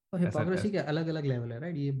on. तो हिपोक्रेसी के अलग अलग लेवल है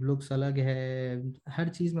राइट. ये लुक्स अलग है हर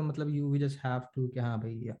चीज में, मतलब you we just have to कि हाँ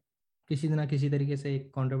भाई किसी ना किसी तरीके से एक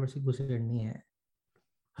कंट्रोवर्सी घुसेड़नी है.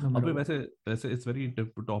 अबे वैसे वैसे इट्स वेरी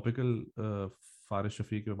टॉपिकल फारिश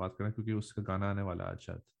शफीक की बात करें क्योंकि उसका गाना आने वाला है आज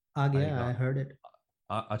शायद. आ गया, आई हर्ड इट.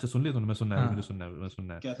 अच्छा सुन लिया तूने? मैं सुनना है, मुझे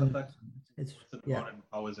सुनना है. कैसा था?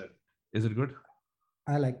 How is it? Is it good?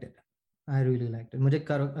 I liked it. I really liked it. मुझे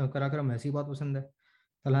कराकरम वैसी बहुत पसंद है.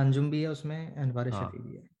 तलहंजुम भी है उसमें एंड वारिस शफी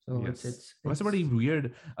भी है. So it's वैसे बड़ी weird.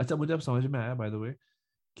 अच्छा मुझे अब समझ में आया बाय द वे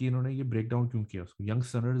कि इन्होंने ये ब्रेक डाउन क्यों किया उसको. यंग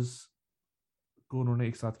स्टर्नर्स को उन्होंने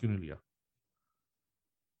एक साथ क्यों नहीं लिया?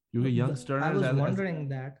 क्योंकि young I was स्टर्नर्स wondering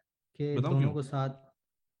that कि दोनों को साथ.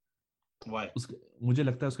 Why? मुझे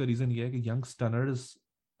लगता है उसका रीजन ये है कि यंग स्टर्नर्स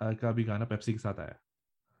का भी गाना पेप्सी के साथ आया,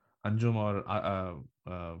 अंजुम और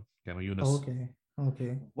क्या नाम Yunus. Okay.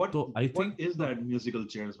 What is that musical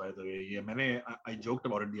chairs, by the way? Yeah, I joked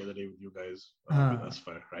about it the other day with you guys with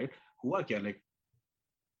Asfar, right? हुआ क्या, like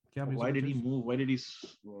why did he move? Why did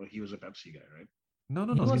he was a Pepsi guy, right? No.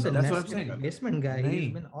 He was That's what I'm saying. Basement guy.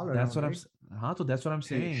 He's been all around. That's what I'm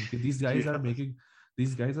saying. These guys are making.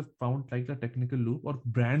 These guys have found like a technical loop, और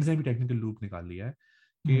brands ने भी technical loop निकाल लिया है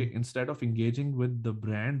कि instead of engaging with the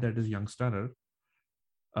brand that is Young Stunner,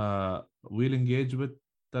 we'll engage with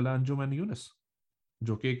Tala Anjum and Yunus,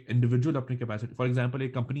 जो कि एक इंडिविजुअल अपनी कैपेसिटी. फॉर एग्जांपल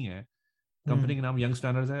एक कंपनी है, कंपनी का नाम यंग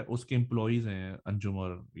स्टैंडर्ड्स है, उसके एम्प्लॉइज हैं अंजुम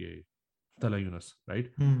और ये तला यूनुस,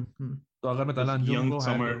 राइट? तो अगर मैं तला अंजुम को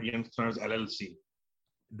young standards LLC,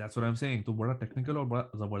 that's what I am saying. तो बड़ा टेक्निकल और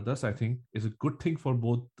बड़ा जबरदस्त I think is a good thing for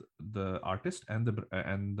both the artist and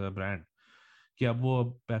the brand कि अब वो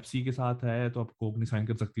पेप्सी के साथ है तो अब कोक नहीं साइन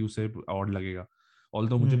कर सकती, उससे ऑड लगेगा.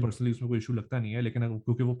 ऑल्दो मुझे पर्सनली उसमें कोई इशू लगता नहीं है, लेकिन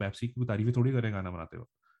क्योंकि वो पेप्सी की तारीफें थोड़ी करें गाना बनाते वक्त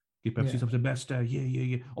कि पेप्सी सबसे बेस्ट है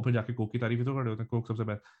ये और फिर जाके कोक की तारीफ तो कर रहे होते हैं, कोक सबसे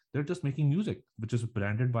best. They are just making music which is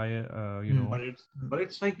branded bye you know. but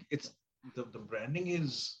it's like it's the branding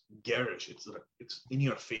is garish. It's in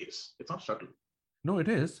your face. It's not subtle. No, it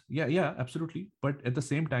is. Yeah, absolutely. But at the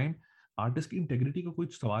same time, artist की integrity का कोई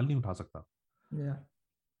सवाल नहीं उठा सकता.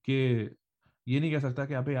 कि ये नहीं कह सकता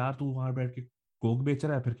कि अबे यार तू वहां बैठ के कोक बेच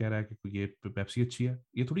रहा है फिर कह रहा है कि ये पेप्सी अच्छी है.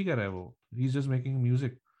 ये थोड़ी कह रहा है वो. He is just making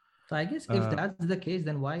music. So I guess if that's the case,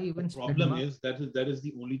 then why even the problem is that is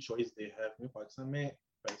the only choice they have. Pakistan में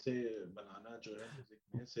पैसे बनाना जो है म्यूजिक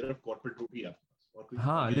में सिर्फ कॉर्पोरेट रूट ही आपके पास और कोई.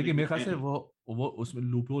 हाँ, लेकिन मेरे ख्याल से वो उसमें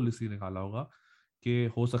लूपहोल इसलिए निकाला होगा कि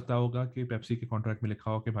हो सकता होगा कि पेप्सी के कॉन्ट्रैक्ट में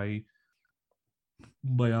लिखा हो कि भाई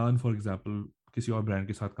बयान फॉर एग्जांपल किसी और ब्रांड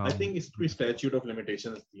के साथ काम. I think it's कोई statute of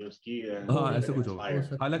limitations थी उसकी. हाँ ऐसे कुछ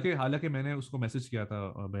होगा. हालांकि मैंने उसको मैसेज किया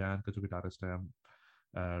था बयान का जो गिटारिस्ट है,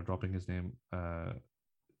 ड्रॉपिंग हिज नेम,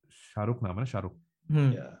 शाहरुख नाम है ना, Shahrukh.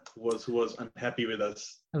 Who was unhappy with us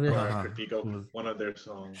for our critique of one of their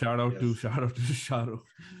songs. Shout out to Shahrukh.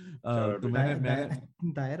 तो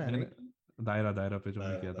मैंने दायरा पे जो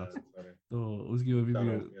किया था तो उसकी वो भी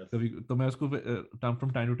कभी तो मैं उसको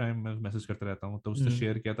फ्रॉम टाइम टू टाइम मैं मैसेज करते रहता हूँ. तो उसने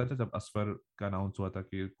शेयर किया था जब असफर का अनाउंस हुआ था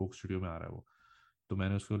कि कोक स्टूडियो में आ रहा है वो, तो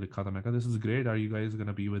मैंने उसको लिखा था, मैं कहा this is great, are you guys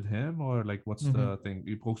gonna be with him और like what's the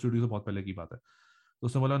thing. Coke Studio से बहुत पहले की बात है. तो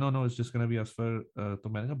उसने बोला no it's just gonna be असफर. तो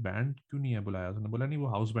मैंने कहा बैंड क्यों नहीं है बुलाया? उसने बोला नहीं वो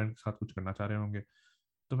हाउस बैंड के साथ कुछ करना चाह रहे होंगे.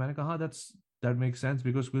 तो मैंने कहा दैट मेक्स सेंस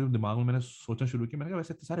बिकॉज दिमाग में मैंने सोचना शुरू किया. मैंने कहा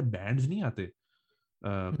वैसे इतने सारे बैंड्स नहीं आते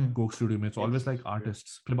कोक स्टूडियो में, इट्स ऑलवेज लाइक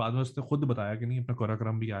आर्टिस्ट्स. फिर बाद में उसने खुद बताया कि नहीं अपना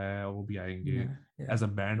कोराक्रम भी आया है और वो भी आएंगे एज अ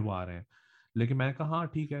बैंड, वो आ रहे हैं. लेकिन मैंने कहा हाँ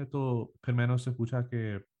ठीक है. तो फिर मैंने उससे पूछा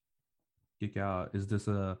कि क्या इज दिस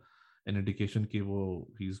an indication कि वो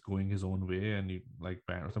he's going his own way and like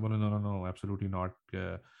band. उसने बोला no absolutely not.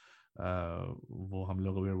 वो हम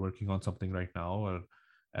लोग we are working on something right now और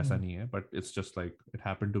ऐसा नहीं है, but it's just like it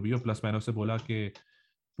happened to be. और प्लस मैंने उससे बोला कि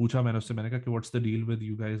पूछा मैंने उससे, मैंने कहा कि what's the deal with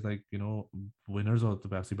you guys, like you know winners of the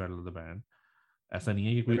Pepsi battle of the band. ऐसा नहीं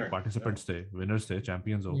है कि कोई पार्टिसिपेंट्स थे, विनर्स थे,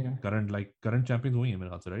 चैंपियंस हो, करंट चैंपियंस वही है मेरे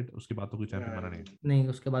ख्याल से, राइट? उसके बाद तो कोई चैंपियन बना नहीं। नहीं,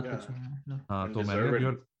 उसके बाद कुछ नहीं है। हाँ, तो मैंने कहा कि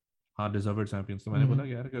यार, हाँ डिजर्व्ड चैंपियंस। तो मैंने बोला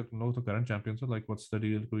कि यार कि तुम लोग तो करंट चैंपियंस हो, लाइक व्हाट्स द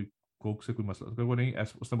डील, कोई कोक से कोई मसला? तो वो नहीं,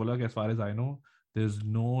 उसने बोला कि as far as I know there is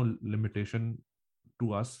no limitation to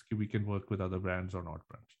us कि we can work with other brands और नॉट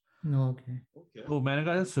ब्रांड्स। ओके। तो मैंने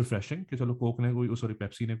कहा इट्स रिफ्रेशिंग कि चलो कोक ने कोई, सॉरी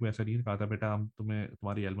पेप्सी ने कोई ऐसा नहीं कहा था बेटा हम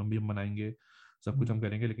तुम्हारी एल्बम भी हम बनाएंगे, सब कुछ हम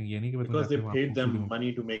करेंगे, लेकिन ये नहीं कि मैं because they paid them money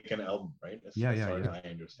to make an album, right? As far as I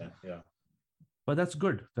understand. Yeah. But that's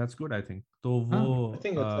good I think. तो वो I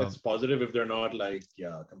think it's positive if they're not like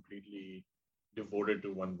completely devoted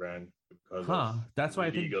to one brand because हाँ, that's why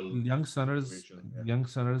I think young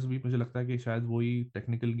Stunners भी मुझे लगता है कि शायद वही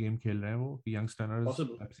टेक्निकल गेम खेल रहे हैं वो, कि young Stunners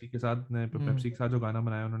पेप्सी के साथ जो गाना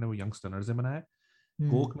बनाया उन्होंने वो young Stunners से बनाया है।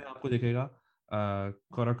 कोक में आपको दिखेगा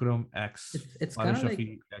कोराक्रम एक्स, शफी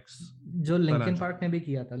एक्स, जो लिंकन पार्क ने भी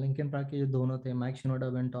किया था। लिंकन पार्क के जो दोनों थे, mic Shinoda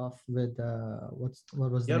went of with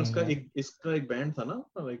what was the name? इसका एक बैंड था ना,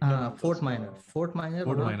 like फोर्ट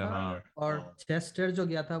माइनर हाँ। और चेस्टर जो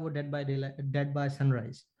गया था वो डेड बाय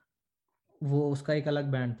सनराइज, वो उसका एक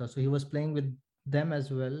अलग बैंड था। सो he was playing with them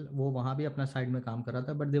as well. वो वहां भी अपना साइड में काम कर रहा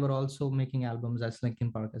था, but they were also making albums as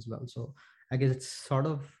Linkin Park as well. So I guess it's sort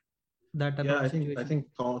of that type of situation. I think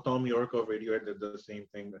Tom York of Radiohead did the same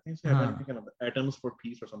thing. I think he had kind of Atoms for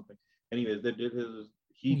Peace or something. Anyways, they did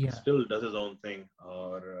he still does his own thing.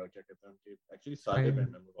 Or क्या कहते हैं, actually सारे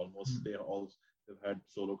band members almost they've had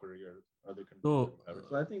solo careers. So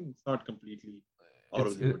I think it's not completely out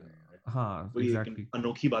of the ordinary. Right? हाँ, exactly.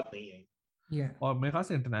 अनोखी बात नहीं है। और मेरे ख्याल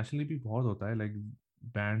से इंटरनेशनली भी बहुत होता है, like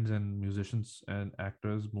bands and musicians and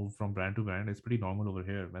actors move from brand to brand. It's pretty normal over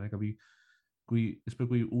here. मैंने कभी कोई इस पे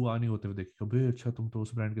कोई ऊ आ नहीं होते हुए देखी कभी, अच्छा तुम तो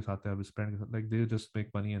उस ब्रांड के साथ है, अब इस ब्रांड के साथ, like they just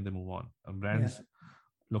make money and they move on. Brands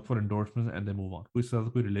look for endorsements and they move on. कोई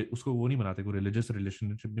उसको वो नहीं बनाते, कोई रिलीजियस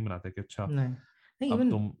रिलेशनशिप नहीं बनाते कि अच्छा नहीं अब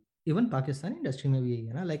तुम इवन पाकिस्तानी इंडस्ट्री में भी यही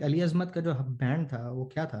है ना। लाइक अली अजमत का जो बैंड था वो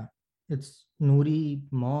क्या था, इट्स नूरी,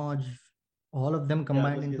 मौज, all of them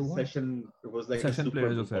combined into one. It was like session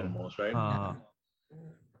players almost, right?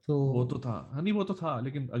 तो वो तो था, नहीं वो तो था,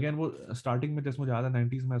 लेकिन अगेन वो स्टार्टिंग में जैसे मुझे याद है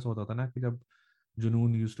 90s में ऐसा होता था ना कि जब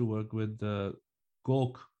जुनून used to work with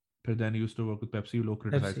Coke, फिर then used to work with Pepsi, लोग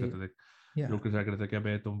क्रिटिसाइज करते थे, लोग क्रिटिसाइज करते थे कि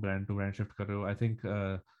भाई तुम ब्रांड टू ब्रांड शिफ्ट कर रहे हो। आई थिंक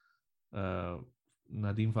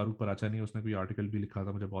नदीम फारूक पराचा नहीं, उसने कोई आर्टिकल भी लिखा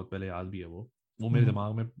था, मुझे बहुत पहले याद भी है वो मेरे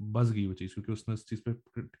दिमाग में बस गई वो चीज़, क्योंकि उसने इस चीज़ पे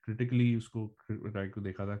क्रिटिकली उसको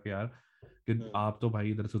देखा था कि यार कि आप तो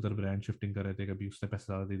भाई इधर से उधर ब्रांड शिफ्टिंग कर रहे थे, कभी उसने पैसे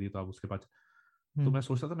ज्यादा दे दिए तो आप उसके पास। तो मैं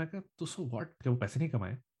सोचता था, मैं क्या तो सो व्हाट, क्या वो पैसे नहीं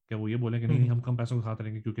कमाए? क्या वो ये बोले कि नहीं हम कम पैसों के साथ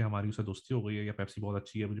रहेंगे क्योंकि हमारी उससे दोस्ती हो गई है, या पेप्सी बहुत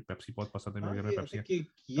अच्छी है, मुझे पेप्सी बहुत पसंद है, मेरे घर में पेप्सी है?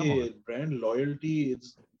 ये brand loyalty,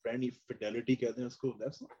 it's brand Fidelity कहते हैं उसको,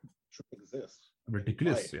 that's not should exist.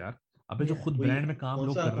 Ridiculous यार। अबे जो खुद ब्रांड में काम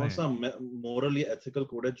लोग कर रहे हैं, कौन सा मोरली एथिकल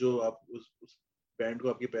कोड है जो आप उस ब्रांड को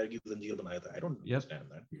आपके पैर की जंजीर बनाया था? I don't understand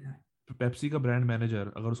that. Pepsi का ब्रांड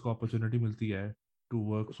मैनेजर, अगर उसको अपॉर्चुनिटी मिलती है टू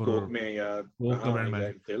वर्क फॉर कोक में या कोक का ब्रांड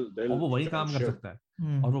मैनेजर, और वो वही काम कर सकता है,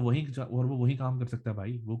 और वो वही काम कर सकता है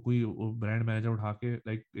भाई। वो कोई ब्रांड मैनेजर उठा के,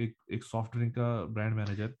 लाइक एक सॉफ्ट ड्रिंक का ब्रांड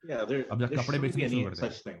मैनेजर अब जब कपड़े बेचने शुरू कर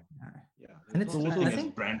दें, तो वो तो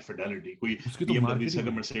ब्रांड फिडेलिटी, कोई BMW से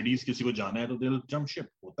अगर मर्सिडीज किसी को जाना है तो they'll jump ship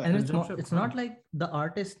होता है। And it's not like the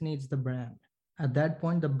artist needs the brand. At that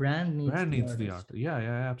point, the brand needs the art.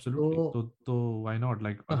 Yeah, absolutely. तो why not?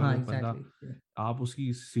 Like अगर वो बंदा, आप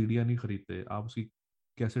उसकी सीडियां नहीं खरीदते, आप उसकी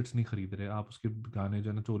कैसेट्स नहीं खरीद रहे, आप उसके गाने जो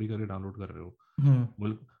है ना चोरी करके डाउनलोड कर रहे हो,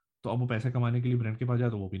 तो अब वो पैसे कमाने के लिए ब्रांड के पास जाए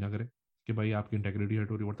तो वो भी ना करे कि भाई आपकी इंटेग्रिटी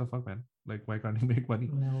हर्ट हो रही है, what the fuck man, like why can't you make money?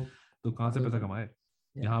 तो कहाँ से पैसा कमाए?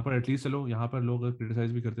 यहाँ पर एटलीस्ट चलो, यहाँ पर लोग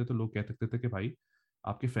क्रिटिसाइज भी करते तो लोग कह सकते थे कि भाई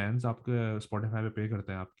आपके फैंस आपके स्पॉटिफाई पे पे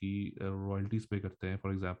करते हैं, आपकी रॉयल्टीज पे करते हैं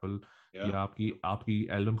फॉर एग्जांपल, या आपकी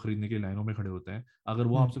एल्बम खरीदने के लाइनों में खड़े होते हैं। अगर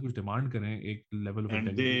वो आपसे कुछ डिमांड करें एक level of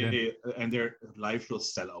integrity, and their lives will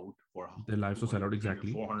sell out for their lives will sell out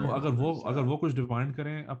exactly। तो अगर वो कुछ डिमांड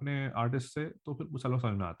करें अपने आर्टिस्ट से, तो फिर चलो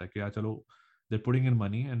समझ में आता है कि यार चलो they're putting in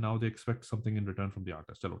money and now they expect something in return from the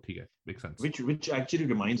artist। चलो ठीक है, makes sense। Which actually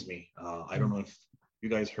reminds me, I don't know if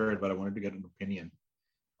you guys heard, but I wanted to get an opinion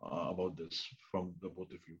about this from the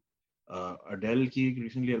both of you। Adele की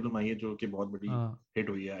recently album आई है जो कि बहुत बड़ी hit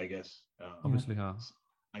हुई है, I guess। Obviously हाँ।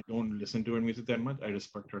 I don't listen to her music that much, I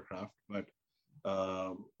respect her craft, but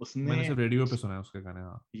उसने मैंने सिर्फ रेडियो पे सुना है उसके गाने।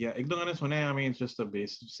 हाँ, yeah, एक दो गाने सुने हैं। I mean it's just the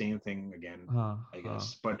same thing again, I guess।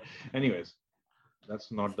 but anyways,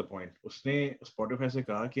 that's not the point। उसने Spotify से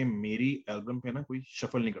कहा कि मेरी एल्बम पे ना कोई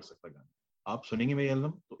शफल नहीं कर सकता गाने, आप सुनेंगे मेरी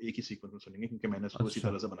एल्बम तो एक ही सीक्वेंस में सुनेंगे क्योंकि मैंने उसको उसी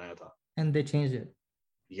तरह से बनाया था. And they changed it.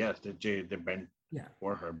 Yes, they bent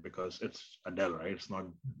for her because it's Adele, right? It's not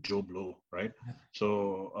Joe Blow, right? Yeah. So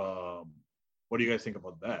what do you guys think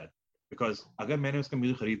about that? Because अगर मैंने उसका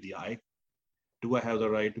म्यूजिक खरीद दिया, do I have the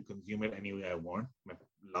right to consume it any way I want? मैं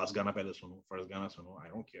last गाना पहले सुनूं, first गाना सुनूं, I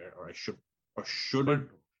don't care, or should it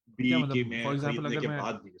be कि मैं खरीदने के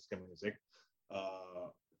बाद भी इसका म्यूजिक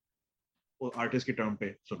वो आर्टिस्ट के टर्म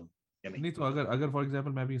पे सुनूं या नहीं? नहीं तो अगर फॉर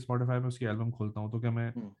एग्जांपल मैं भी Spotify में उसकी एल्बम खोलता हूँ तो क्या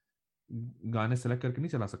मैं गाने सेलेक्ट करके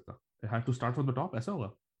नहीं चला सकता? I have to start from the top, ऐसा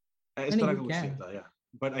होगा? इस तरह का कुछ नहीं था, yeah.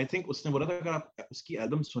 But I think उसने बोला था अगर आप उसकी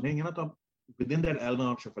एल्बम सुनेंगे ना तो आप within that album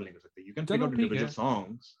आप shuffle नहीं कर सकते. You can pick out individual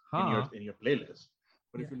songs in your playlist.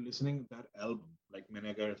 But if you're listening that album, like मैंने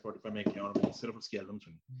अगर Spotify में किया और मैंने सिर्फ उसकी एल्बम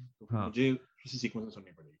सुनी, तो मुझे उसी सीक्वेंस में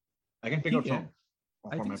सुननी पड़ेगी. I can pick out songs.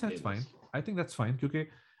 I think that's fine. I think that's fine क्योंकि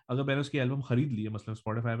अगर मैंने उसकी एल्बम खरीद ली है, मतलब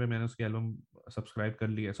Spotify पे मैंने उसकी एल्बम सब्सक्राइब कर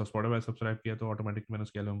ली है, so Spotify सब्सक्राइब किया तो ऑटोमेटिकली मैंने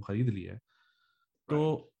उसकी एल्बम खरीद ली है, तो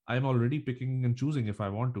I am already picking and choosing if I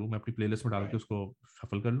want to, मैं अपनी प्लेलिस्ट में डाल के उसको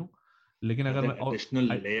शफल कर लूं. लेकिन अगर मैं additional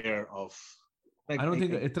layer of I don't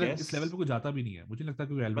think इस लेवल पे कुछ जाता भी नहीं है, मुझे लगता है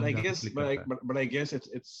कि एल्बम जाके क्लिक करता है. but I guess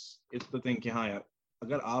it's the thing कि हाँ यार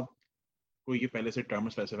अगर आप को ये पहले से टर्म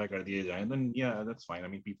स्पेसिफाई कर दिए जाएं then yeah that's fine.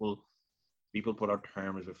 I mean people put out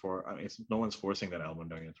terms before. I mean, no one's forcing that album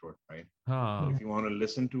down your throat, right? If you want to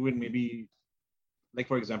listen to it, maybe like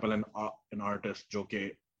for example an artist जो के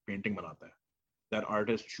painting बनाता है, that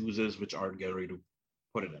artist chooses which art gallery to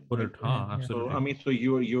put it in. Absolutely. So I mean, so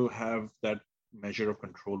you have that measure of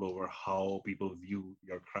control over how people view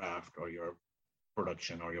your craft or your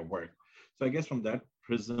production or your work. So I guess from that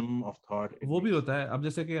prism of thought, वो भी होता है. अब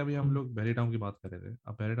जैसे कि अभी हम लोग बेरी टाउन की बात कर रहे थे,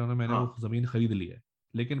 अब बेरी टाउन में मैंने वो जमीन खरीद ली है,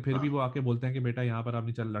 लेकिन फिर भी वो आके बोलते हैं कि बेटा यहाँ पर आप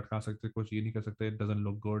नहीं चल लटका सकते, कुछ ये नहीं कर सकते, it doesn't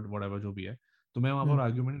look good, whatever जो भी है, तो मैं वहाँ पर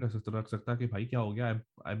आर्ग्यूमेंट नहीं रख सकता कि भाई क्या हो गया,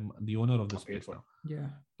 I am the owner of this place now.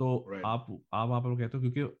 तो आप वहाँ पर कहते हो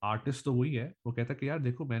क्योंकि आर्टिस्ट तो वही है, वो कहता है कि यार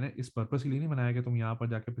देखो मैंने इस पर्पस के लिए नहीं बनाया कि तुम यहाँ पर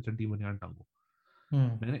जाके चड्डी बनियान टांगो,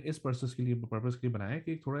 मैंने इस पर्पस के लिए बनाया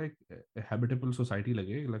कि थोड़ा एक हैबिटेबल सोसाइटी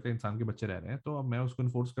लगे, लगता है इंसान के बच्चे रह रहे हैं, तो अब मैं उसको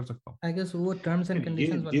इन्फोर्स कर सकता हूँ. आई गेस वो टर्म्स एंड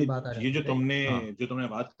कंडीशंस वाली बात आ रही है. ये जो तुमने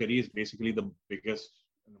बात करी is basically the biggest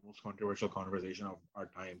and the most controversial conversation of our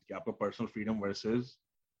time कि आपका personal freedom versus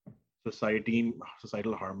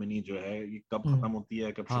societal harmony जो है ये कब खत्म होती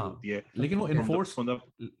है, कब शुरू होती है. लेकिन वो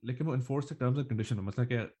enforce the terms and conditions, मतलब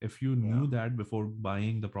कि if you knew that before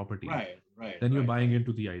buying the property, then you're buying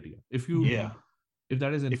into the idea. If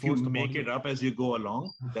that is enforced, if you make it up as you go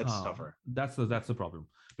along, that's tougher. That's the problem.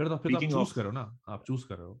 फिर आप choose करो ना, आप choose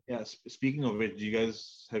करो. Yeah, speaking of which,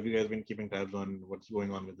 have you guys been keeping tabs on what's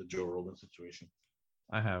going on with the Joe Rogan situation?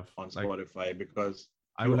 I have on Spotify because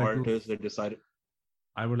I would artists that decided.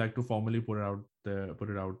 I would like to formally put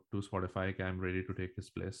it out to Spotify that I'm ready to take his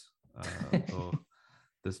place. So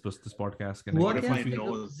this podcast can. Spotify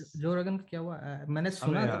knows. Joe Rogan का क्या हुआ? मैंने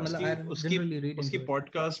सुना था, मतलब उसकी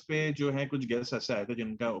podcast पे जो है कुछ guests ऐसे आए थे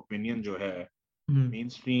जिनका opinion जो है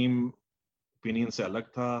mainstream opinion से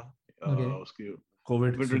अलग था. उसकी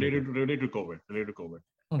COVID related to COVID.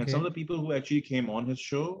 And some of the people who actually came on his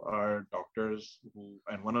show are doctors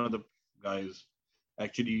and one of the guys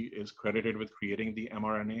actually is credited with creating the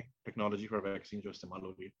mRNA technology for vaccine जो इस्तेमाल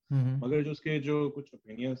हो रही है. मगर जो उसके जो कुछ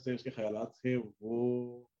opinions थे, उसके ख्यालात थे, वो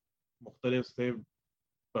मुख्तलिफ थे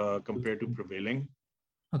compared to prevailing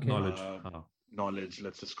knowledge,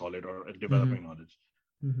 let's just call it, or developing knowledge.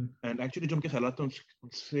 And actually जो उनके ख्यालात थे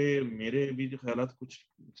उनसे मेरे भी जो ख्यालात कुछ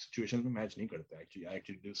सिचुएशन में मैच नहीं करते. I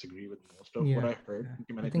actually disagree with most of what I heard.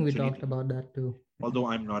 I think we talked about that too. Although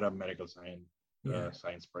I'm not a medical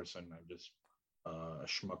science person, I'm just a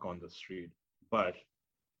schmuck on the street. But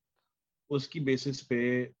उसकी basis पे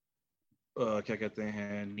क्या कहते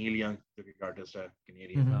हैं नील young जो कि artist है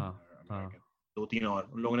Canadian American, 2-3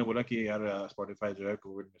 और उन लोगों ने बोला कि यार Spotify जो है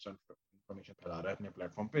कोविड मिसइंफॉर्मेशन फैला रहा है अपने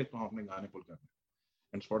प्लेटफॉर्म पे, तो हम अपने गाने पुल कर रहे हैं.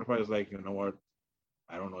 And Spotify is like, you know what?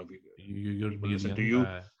 I don't know if you're listen to you.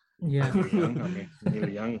 Neil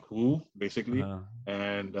Young, who basically,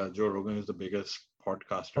 and Joe Rogan is the biggest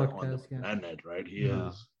podcaster on the planet, right? He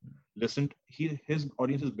is listened. His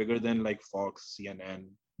audience is bigger than like Fox, CNN,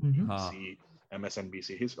 BBC,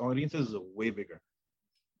 MSNBC. His audience is way bigger.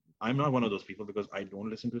 I'm not one of those people because I don't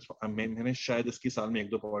listen to his. मैंने शायद इसकी साल में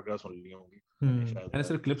 1-2 podcast सुन ली होंगी. मैंने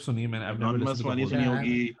सिर्फ clip सुनी है, मैंने Anonymous वाली सुनी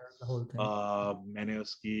होगी. मैंने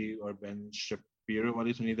उसकी और Ben Shapiro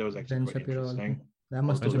वाली सुनी. That was actually quite interesting.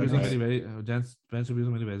 Ben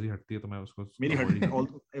Shapiro मेरी वैसी हटती है तो मैं उसको मेरी हटती.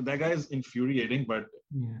 That guy is infuriating, but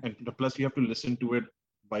and plus you have to listen to it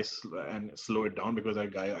and slow it down because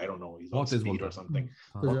that guy, I don't know, he's on speed or something.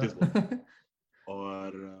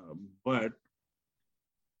 और बट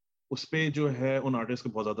उस पे जो है उन आर्टिस्ट को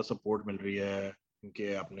बहुत ज्यादा सपोर्ट मिल रही है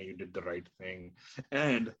क्योंकि आपने you did the right thing.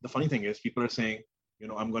 And the funny thing is people are saying, you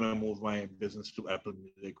know, I'm gonna move my business to Apple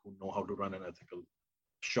Music, who know how to run an ethical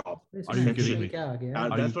shop. Are you kidding me? क्या आ गया?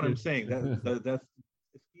 That's what I'm saying. That's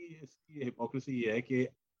इसकी hypocrisy ये है कि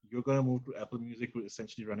you're gonna move to Apple Music, who is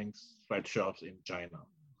essentially running sweatshops in China.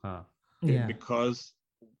 हाँ. Yeah. Because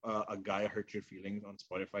a guy hurt your feelings on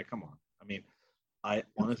Spotify. Come on. I mean, I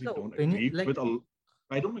honestly So, don't when you, agree like, with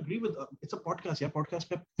I don't agree with it's a podcast. Yeah, podcast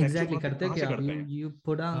पे exactly करते क्या आप? You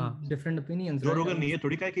put on हाँ. different opinions, जो right? लोग ये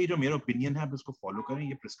थोड़ी कहे कि जो मेरा ओपिनियन है आप इसको फॉलो करें,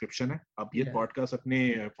 ये प्रिस्क्रिप्शन है, आप ये पॉडकास्ट अपने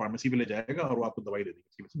फार्मेसी पे ले जाएगा और वो आपको दवाई दे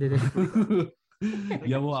देगी.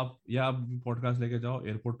 या आप पॉडकास्ट लेके जाओ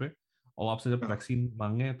एयरपोर्ट पे और आपसे जब वैक्सीन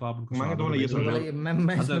मांगे तो आप उनको मांगे तो ये सुन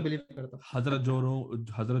मैं इसमें बिलीव करता हूं.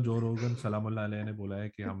 हजरत जो रोगन सलामुल्लाह अलैहि ने बोला है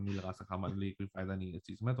कि हम नहीं लगा सकते, हमारे लिए कोई फायदा नहीं है इस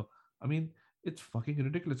चीज में. तो I mean it's fucking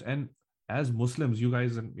ridiculous. And as Muslims you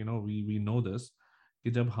guys you know we know this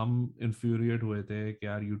कि जब हम इन्फ्यूरिएट हुए थे कि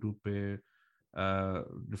यार यूट्यूब पे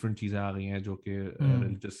डिफरेंट चीजें आ गई हैं जो कि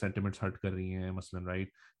रिलीजियस सेंटिमेंट्स हर्ट कर रही हैं मसलन,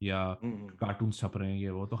 राइट, या कार्टून छप रहे हैं ये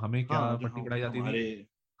वो, तो हमें क्या पट्टी पढ़ाई जाती थी?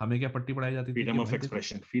 हमें क्या पट्टी पढ़ाई जाती थी? Freedom of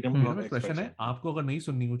expression. Freedom of expression है. आपको अगर नहीं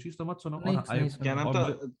सुननी वो चीज तो मत सुनो. क्या नाम था?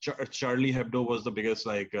 Charlie Hebdo was the biggest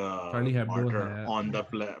like martyr on the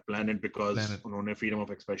planet because उन्होंने फ्रीडम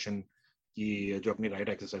ऑफ एक्सप्रेशन की जो अपनी राइट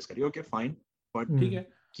एक्सरसाइज करी. ओके फाइन, बट ठीक है,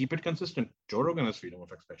 keep it consistent. Joe Rogan has freedom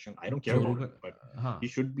of expression. I don't care about it, but he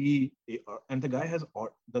should be. And the guy has.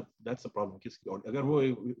 That's the problem. Agar wo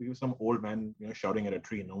some old man, you know, shouting at a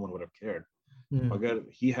tree, no one would have cared. Agar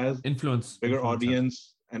he has bigger audience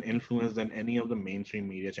and influence than any of the mainstream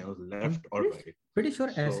media channels, left or right. Pretty sure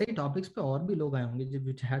ऐसे ही topics पे और भी लोग आए होंगे जो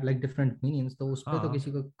which had like different opinions. तो उस पे तो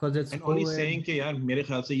किसी को cause it's. And only saying कि यार मेरे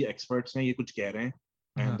ख्याल से ये experts हैं, ये कुछ कह रहे हैं.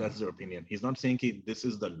 And that's their opinion. He's not saying that this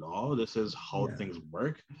is the law, this is how things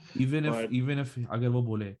work. Even if अगर वो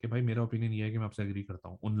बोले कि भाई मेरा ओपिनियन ये है कि मैं आपसे एग्री करता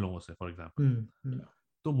हूँ उन लोगों से, फॉर एग्जांपल,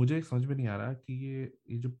 तो मुझे एक समझ में नहीं आ रहा कि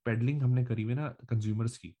ये जो पेडलिंग हमने करी हुई ना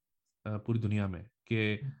कंज्यूमर्स की पूरी दुनिया में, कि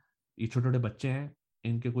ये छोटे छोटे बच्चे हैं,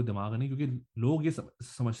 इनके कोई दिमाग नहीं, क्योंकि लोग ये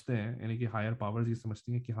समझते हैं, यानी कि हायर पावर्स ये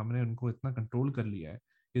समझती हैं कि हमने उनको इतना कंट्रोल कर लिया है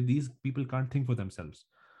कि these people can't think for themselves.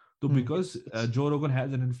 So because Joe Rogan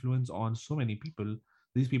has an influence on so many people,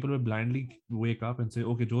 these people will blindly wake up and say,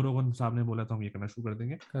 okay, Joe Rogan साहब ने बोला तो हम ये करना शुरू कर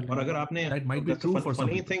देंगे. और अगर आपने, that might be true for some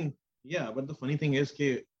people. Yeah, but the funny thing is कि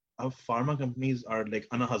अब pharma companies are like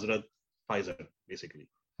Anna Hazrat, Pfizer basically,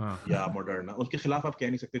 या Moderna, उसके खिलाफ आप कह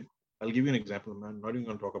नहीं सकते. I'll give you an example. I'm not even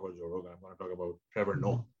going to talk about Joe Rogan. I'm going to talk about Trevor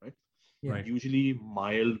Noah, right? Right. Usually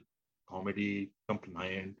mild comedy,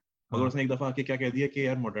 compliant. मगर उसने एक दफा आके क्या कह दिया कि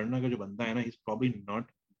यार Moderna का जो बंदा है ना, he's probably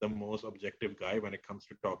not the most objective guy when it comes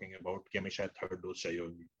to talking about कि हमें शायद third dose चाहिए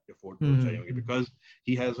होगी या fourth dose चाहिए होगी, because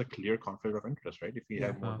he has a clear conflict of interest, right? If we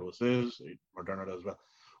have more doses, Moderna does well.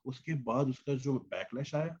 उसके बाद उसका जो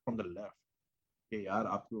backlash आया from the left कि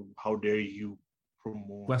यार आपको how dare you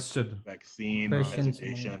promote vaccine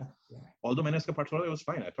hesitation. Although मैंने इसका part छोड़ा, it was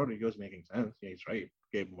fine. I thought he was making sense. Yeah, he's right.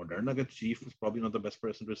 कि Moderna का chief is probably not the best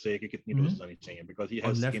person to say कि कितनी doses आनी चाहिए, because he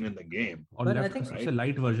has skin in the game. और left का सबसे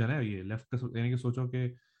light version है ये. left का यानी कि सोचो कि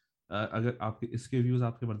अगर आपके इसके व्यूज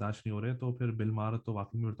आपके बर्दाश्त नहीं हो रहे तो फिर बिल मार तो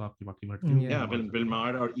वाकई में तो आपकी बाकी मटती है. Yeah, Bill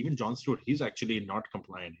Maher or even Jon Stewart, he's actually not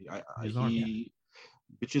compliant.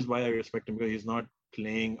 Which is why I respect him, because he's not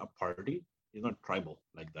playing a party. He's not tribal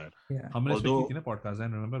like that. Yeah. हमने इसमें की थी ना podcast,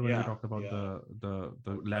 and remember when we talked about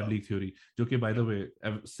the lab leak theory, जो कि by the way,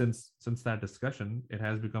 since that discussion, it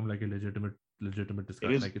has become like a legitimate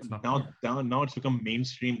discussion. Like it's not now it's become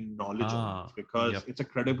mainstream knowledge because it's a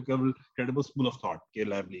credible school of thought कि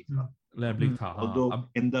lab leak था. Although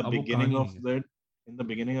in the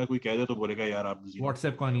beginning का कोई कह दे तो बोलेगा यार आप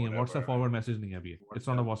WhatsApp का नहीं है, WhatsApp forward message नहीं है अभी. It's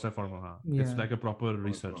not a WhatsApp forward. It's like a proper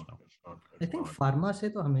research now. I think pharma से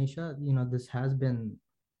तो हमेशा, you know, this has been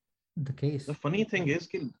the case. The funny thing is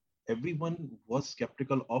that everyone was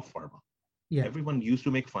skeptical of pharma. Yeah. Everyone used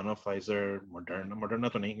to make fun of Pfizer,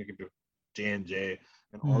 Moderna तो नहीं, क्योंकि J&J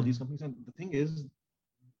and all these companies. And the thing is,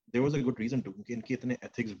 there was a good reason to, because इनके इतने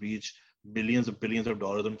ethics breach, billions of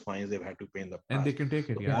dollars in fines they've had to pay in the past. And they can take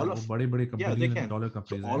it. Yeah, वो बड़े companies and dollar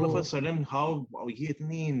companies. So all of a sudden, how ये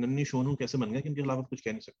इतनी नन्ही शोनू कैसे बन गया कि इनके खिलाफ आप कुछ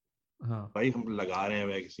कह नहीं सकते. हाँ. भाई हम लगा रहे हैं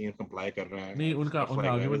वैक्सीन, कंप्लाई कर रहे हैं. नहीं, उनका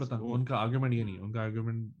आर्गुमेंट बता. उनका आर्गुमेंट ये नहीं. उनका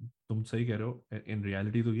आर्गुमेंट तुम सही कह रहे हो. इन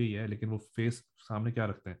रियलिटी तो यही है, लेकिन वो फेस सामने क्या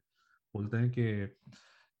रखते हैं? बोलते हैं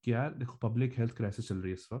कि यार देखो पब्लिक हेल्थ क्राइसिस चल रही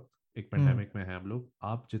है इस वक्त, एक पेंडेमिक में है हम लोग.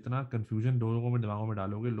 आप जितना कंफ्यूजन लोगों में दिमागों में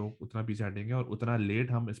डालोगे, लोग उतना पीछे हटेंगे और उतना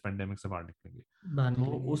लेट हम इस पेंडेमिक से बाहर निकलेंगे.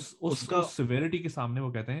 तो उस सिवियरिटी के सामने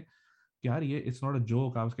वो कहते हैं कि यार ये इट्स नॉट अ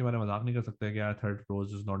जोक, आप उसके बारे में मजाक नहीं कर सकते कि यार third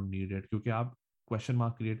dose is not needed, क्योंकि आप क्वेश्चन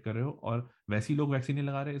मार्क क्रिएट कर रहे हो और वैसे ही लोग वैक्सीन नहीं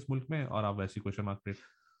लगा रहे इस मुल्क में और आप वैसे ही क्वेश्चन मार्क क्रिएट।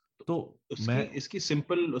 तो मैं इसकी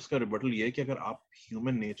सिंपल उसका रिबटल ये है कि अगर आप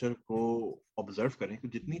ह्यूमन नेचर को ऑब्जर्व करें कि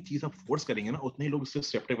जितनी चीज आप फोर्स करेंगे ना उतने ही लोग इससे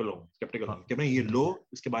स्केप्टिकल हाँ होंगे कि भाई ये लो,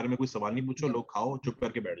 इसके बारे में कोई सवाल नहीं पूछो, लोग खाओ, चुप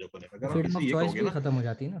करके बैठ जाओ कोने में। अगर आप फ्रीडम इससे ऑफ ये चॉइस कहोगे भी ना खत्म हो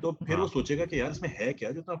जाती है ना। तो फिर वो हाँ सोचेगा कि यार इसमें है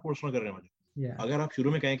क्या जो आप फोर्स में कर रहे हैं मुझे। Yeah. अगर आप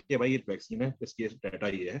शुरू में कहें कि भाई ये वैक्सीन है, इसकी डाटा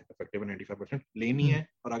ये है, इफेक्टिव है 95% लेनी है,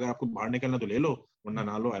 और अगर आपको बाहर निकलना तो ले लो वरना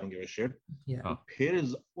ना लो, I don't give a shit. Yeah. तो फिर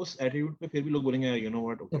उस एटीट्यूड पे फिर भी लोग बोलेंगे you know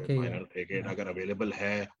what, okay Okay, fine, yeah. I take it, Yeah. अगर अवेलेबल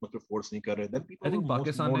है, मुझ पे फोर्स नहीं कर रहे, then I people think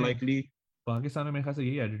most more likely. Pakistan में मेरे ख्याल से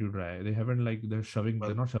यही एटीट्यूड रहा है, they haven't like they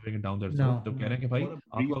well not shoving it down there No, throat, तो कह no. रहे हैं कि भाई फॉर अ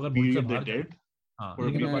आपको ब्रीफ अगर मुल्क से पीरियड दे बाहर डिड, हाँ, फॉर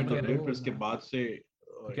अ लेकिन ब्रीफ अब बात पीरियड कह दे रहे हैं डिड, फिर इसके बाद से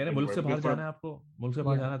तो कह रहे हैं इट मुल्क से वर्ड बाहर बिकॉज़ जाना है आपको, मुल्क से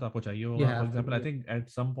बाहर Yeah. जाना है तो आपको चाहिए You होगा, for have to. Example I think at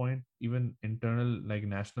some point even internal like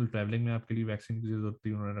national travelling में आपके लिए वैक्सीन की जरूरत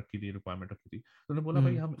थी, उन्होंने रखी थी, रिक्वायरमेंट रखी थी, तो उन्होंने बोला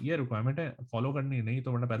भाई हम ये रिक्वायरमेंट है फॉलो करनी है, नहीं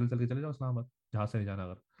तो वरना पैदल चल के चले जाओ इस्लामाबाद, जहाज से नहीं जाना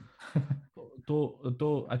अगर।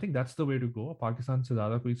 तो I think that's the way to go. Pakistan से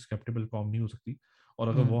ज्यादा कोई स्केप्टिकल कौम नहीं हो सकती, और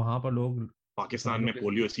अगर वहां पर लोग पाकिस्तान समझ लो में कि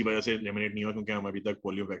पोलियो इसी वजह से एलिमिनेट नहीं हुआ क्योंकि हम अभी तक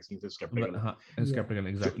पोलियो वैक्सीन से स्केप्टिकल हैं, हाँ Yeah. Sceptical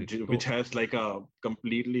exactly, which has like a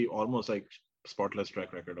completely almost like spotless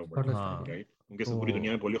track record of working, Spotless track, हाँ right? उनके तो पूरी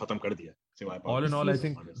दुनिया में पोलियो खत्म कर दिया सिवाय all in all I Pakistan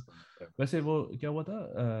think Afghanistan. वैसे वो क्या हुआ था,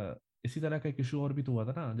 इसी तरह का एक इशू और भी तो हुआ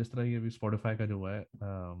था ना, जिस तरह ये भी स्पॉटिफाई का जो हुआ है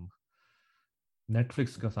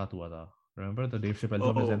नेटफ्लिक्स का साथ हुआ था, रिमेंबर द डेव शेपेल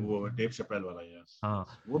जो हमने ओह वो डेव चैपल वाला, yes, हाँ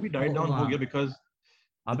yes. वो भी डाइट Oh, डाउन हो गया wow. because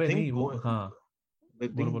the अबे thing नहीं वो go हाँ the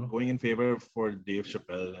बोलो thing बोलो going in favor for Dave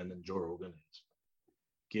Chappelle and Joe Rogan is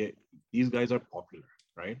कि these guys are popular,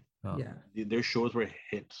 right? हाँ Yeah. Their shows were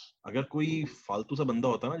hits. अगर कोई फालतू सा बंदा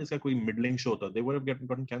होता ना जिसका कोई middling show होता, they would have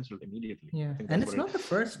gotten cancelled immediately. I Yeah. think And that's it's what not the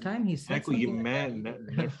first time he said कोई something like मैं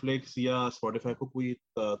that. Netflix या Spotify को कोई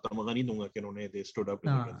तमगा नहीं दूंगा कि उन्होंने they stood up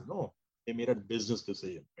to the guns. No, they made a business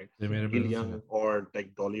decision, right? ये मेरे Neil बिजनेस Young है or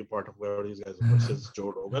like Dolly Parton, whoever these guys versus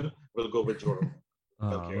Joe Rogan, will go with Joe Rogan.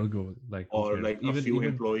 हाँ Okay. we'll go like who Or cares, like a even few even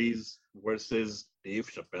employees versus Dave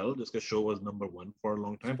Chappelle. जिसका show was #1 for a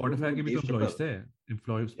long time. We'll Spotify go के with भी तो Dave employees Chappelle. थे,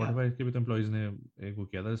 employ Yeah. Spotify के भी तो employees ने एक वो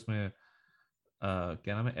किया था जिसमें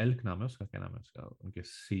क्या नाम है, एल्क नाम है उसका, क्या नाम है उसका उनके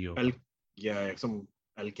सीईओ Al, का, yeah, some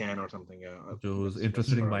Alcan or something. Yeah, जो that's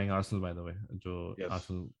interested in for buying Arsenal by the way, जो yes,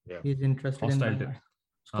 Arsenal yeah. He's interested in hostile buying थे। us.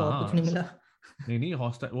 उसको हाँ और कुछ नहीं हाँ मिला. नहीं नहीं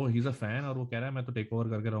हॉस्टाइल, वो ही इज अ फैन और वो कह रहा है मैं तो टेक ओवर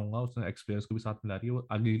करके रहूंगा, उसने एक्स प्लेयर्स को भी साथ मिला रही है, वो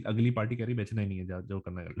अगली अगली पार्टी कह रही है बेचना ही नहीं है, जो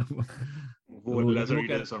करना है कर लो। वो तो लेकिन वो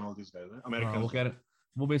कह Lazarides and all these guys, हाँ वो Americans. कह रहा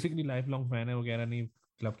वो बेसिकली लाइफ लॉन्ग फैन है, वो कह रहा नहीं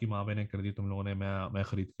क्लब की माँ ने कर दी तुम लोगों ने, मैं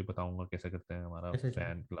खरीद के बताऊंगा कैसे करते हैं, हमारा ऐसे चल.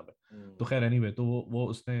 फैन क्लब है। तो Hmm. खैर एनीवे तो वो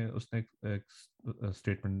उसने उसने एक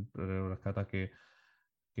स्टेटमेंट रखा था कि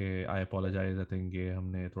आई अपोलोजाइज, आई थिंक ये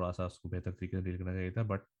हमने थोड़ा सा उसको बेहतर तरीके से डील करना चाहिए था,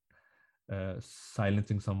 but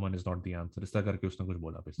silencing someone is not the answer, इस तरह करके उसने कुछ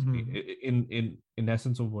बोला बेसिकली, इन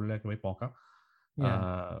एसेंस वो बोल रहा है कि भाई पौका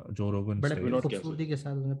Yeah. जो रोगन बड़े We're not खूबसूरती के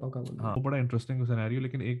साथ उसने पका बोल हाँ दिया. वो बड़ा इंटरेस्टिंग सिनेरियो,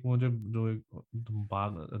 लेकिन एक मुझे जो एक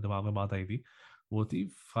दिमाग में बात आई थी वो थी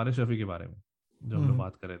फारिश रफ़ी के बारे में, जो हम लोग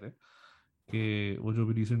बात कर रहे थे कि वो जो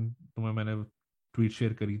भी रिसेंट तुम्हें मैंने ट्वीट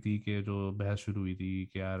शेयर करी थी कि जो बहस शुरू हुई थी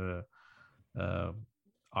कि यार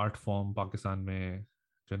आर्ट फॉर्म पाकिस्तान में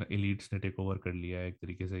जो है ना एलिट्स ने टेक ओवर कर लिया है एक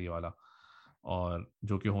तरीके से ये वाला, और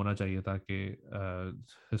जो कि होना चाहिए था कि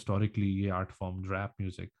हिस्टोरिकली ये art form rap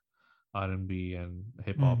music R&B and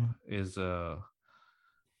hip hop is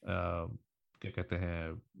क्या कहते हैं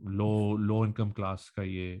लो इनकम क्लास का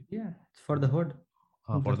ये, Yeah, it's for the hood.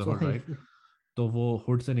 हाँ for the That's hood why. Right, तो वो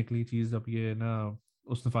हुड से निकली चीज अब ये ना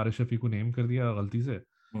उसने फारिश शफी को नेम कर दिया गलती से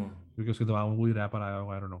क्योंकि उसके दिमाग में कोई रैपर आया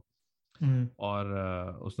होगा आई डोंट नो, और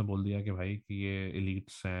उसने बोल दिया कि भाई कि ये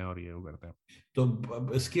एलिट्स हैं और ये वो करते हैं।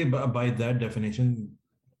 तो इसके बाय दैट डेफिनेशन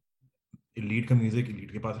एलीट का म्यूजिक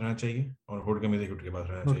एलीट के पास रहना चाहिए और हुड का म्यूजिक हुड के पास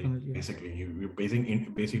रहना चाहिए,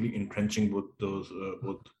 basically entrenching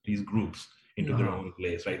both these groups into their own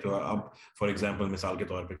place, right? तो अब फॉर एग्जांपल मिसाल के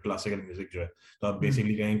तौर पे क्लासिकल म्यूजिक जो है तो आप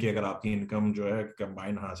बेसिकली कहें कि अगर आपकी इनकम जो है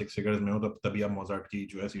कंबाइंड 6 फिगर्स में हो तो तभी आप मोजार्ट की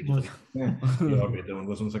जो है सीडी खरीद सकते हैं या बेथोवन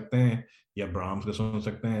को सुन सकते हैं या ब्राह्म्स को सुन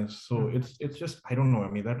सकते हैं, so it's just I don't know,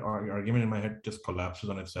 I mean that argument in my head just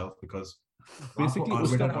collapses on itself because basically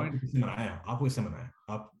उसका पॉइंट किसने बनाया, आपको किसने बनाया,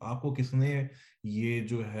 आपको किसने ये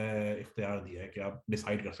जो है इख्तियार दिया है कि आप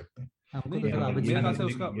डिसाइड कर सकते हैं मेरे ख्याल से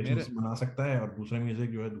उसका बना सकता है और दूसरा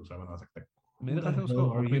म्यूजिक जो है दूसरा बना सकता है, मेरे ख्याल से उसका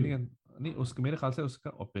ओपिनियन नहीं, उसका मेरे ख्याल से उसका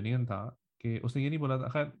ओपिनियन था कि उसने ये नहीं बोला था,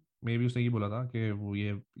 खैर मे बी उसने ये बोला था कि वो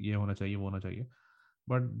ये होना चाहिए वो होना चाहिए,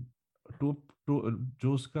 बट टू टू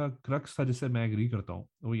जो उसका क्रक्स था जिससे मैं एग्री करता हूँ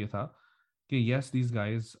वो ये था कि yes these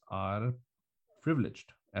guys are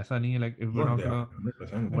privileged ऐसा नहीं है like if Sure they are,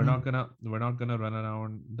 100% they are. we're not gonna run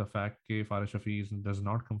around the fact कि Faris Shafi does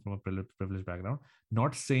not come from a privileged background.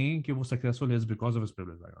 Not saying कि वो successful is because of his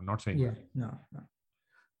privileged background. Not saying Yeah, that. no.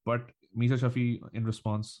 But Misa Shafi in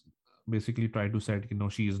response basically tried to say कि no,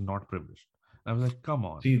 she is not privileged. I was like, come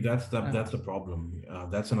on. See, that's the problem.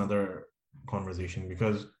 That's another conversation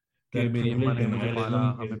because कि that मेरी अम्मा privilege ने मुझे पाला,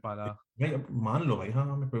 denialism हमें is पाला. भाई अब मान लो भाई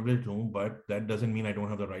हाँ मैं privileged हूँ but that doesn't mean I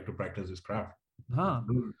don't have the right to practice this craft. हाँ.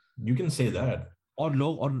 You can say that. और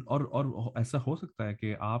लोग और ऐसा हो सकता है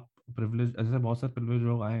कि आप प्रिविलेज, ऐसे बहुत सारे प्रिविलेज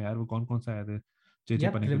लोग आए यार, वो कौन कौन से आए थे चेचे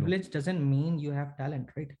Yeah, पने के लोग. privilege doesn't mean you have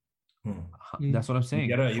talent, right? That's what I'm saying.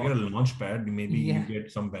 You get a launch pad, maybe you Yeah.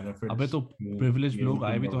 get some benefits. अबे तो प्रिविलेज लोग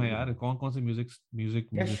आए भी तो हैं यार. कौन कौन से या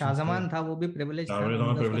म्यूजिशियंस शाहजमान था, वो भी प्रिविलेज था,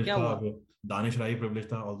 उसका privilege क्या था, हुआ? दानिश राय privilege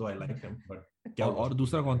था, although I liked him, but क्या हुआ? और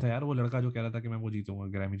दूसरा कौन था यार, वो लड़का जो कह रहा था कि मैं वो जीतूंगा,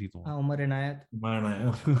 ग्रैमी जीतूंगा. हाँ, उमर इनायत.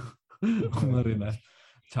 उमर इनायत,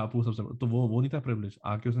 छापू सबसे. तो वो नहीं था प्रिविलेज.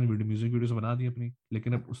 आके उसने म्यूजिक वीडियोस बना दी अपनी,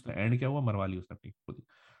 लेकिन अब उसने एंड क्या हुआ, मरवा ली उसने अपनी खुद ही.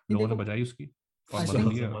 लोगों ने बजाई उसकी और बदल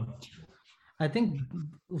दिया. आई थिंक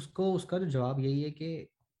उसको उसका जो जवाब यही है कि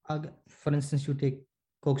अगर for instance you take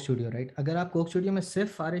Coke studio, right, अगर आप कोक स्टूडियो में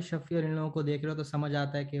सिर्फ फारिस शफी और इन लोगों को देख रहे हो तो समझ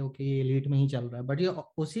आता है कि ओके ये एलीट में ही चल रहा है. बट ये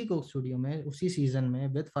उसी कोक स्टूडियो में उसी सीजन में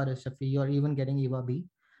विद फारिस शफी और even getting Eva be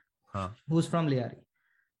who is from Lyari,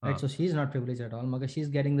 right, so she is not privileged at all, मगर she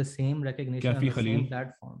is getting the same recognition on the same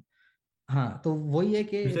platform. हाँ, तो वही है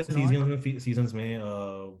कि सीजन्स में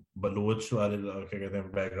बलोच वाले क्या कहते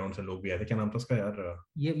हैं बैकग्राउंड से लोग भी आए थे. क्या नाम था उसका यार?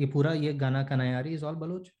 ये पूरा ये गाना कनायारी इज ऑल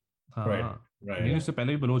बलोच. हाँ, नहीं उससे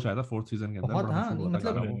पहले भी बलोच आया था 4th सीजन के अंदर. बहुत. हाँ, नहीं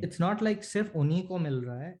मतलब इट्स नॉट लाइक सिर्फ उन्हीं को मिल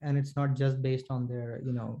रहा है and it's not just based on their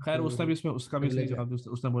you know. खैर उसका भी सही जवाब.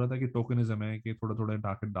 उसने बोला था कि टोकनिज्म है, कि थोड़ा थोड़ा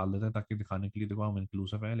डाल देते हैं ताकि दिखाने के लिए देखो हम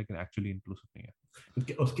इंक्लूसिव है, लेकिन एक्चुअली इंक्लूसिव नहीं है.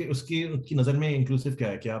 उसकी नजर में इंक्लूसिव क्या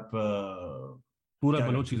है कि आप पूरा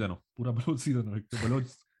बलोच सीजन हो,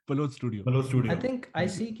 Bloch studio. I think I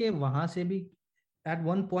सी के वहां से भी eight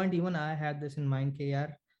one point even I had this in mind कि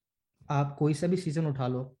यार आप कोई सा भी सीजन उठा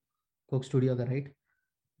लो कोक स्टूडियो का, राइट,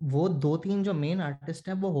 वो 2-3 जो मेन आर्टिस्ट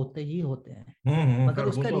हैं वो होते ही होते हैं. मगर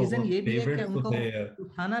उसका रीजन ये भी है कि उनको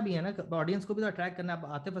उठाना भी है ना, ऑडियंस को भी तो अट्रैक्ट करना है.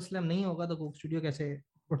 आतिफ असलम नहीं होगा तो कोक स्टूडियो कैसे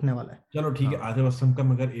उठने वाला है? चलो ठीक है, आतिफ असलम का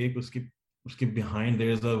मगर एक उसके behind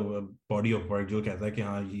there is a body of work जो कहता है कि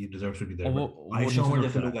हाँ ही deserves to be there. Ayesha Umar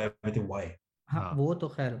जैसे लोग आए थे, व्हाई? हाँ, वो तो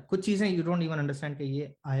खैर कुछ चीजें यू डोंट इवन अंडरस्टैंड कि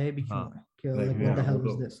ये आए भी क्यों है, कि like what the hell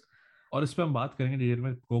was this. और इस पे हम बात करेंगे डिटेल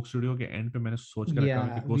में. कोक स्टूडियो के एंड पे मैंने सोच के रखा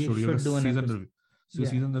है कि कोक स्टूडियो का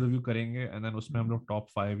सीजन रिव्यू करेंगे एंड देन उसमें हम लोग टॉप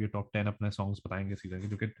 5 या टॉप 10 अपने सॉन्ग्स बताएंगे सीजन के,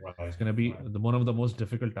 जो कि it's gonna be one of the most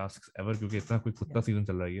difficult tasks ever, क्योंकि इतना कोई कुत्ता सीजन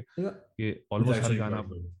चल रहा है कि ऑलमोस्ट हर गाना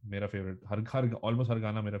मेरा फेवरेट, हर ऑलमोस्ट हर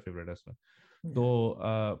गाना मेरा फेवरेट है इसमें. तो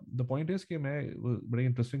द पॉइंट इज कि मैं बड़ी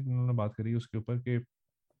इंटरेस्टिंग उन्होंने बात करी उसके ऊपर कि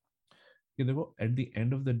देखो at the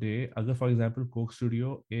end of the day अगर फॉर एग्जांपल कोक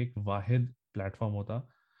स्टूडियो एक वाहिद प्लेटफॉर्म होता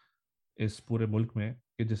इस पूरे मुल्क में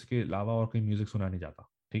कि जिसके अलावा और कोई म्यूजिक सुना नहीं जाता,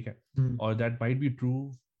 ठीक है, और that might be true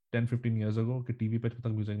 10-15 years ago कि टीवी पे जब तक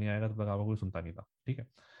म्यूजिक नहीं आएगा तब तक आपको कोई सुनता नहीं था, ठीक है.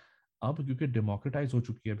 अब क्योंकि डेमोक्रेटाइज हो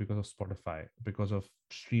चुकी है because of Spotify, because of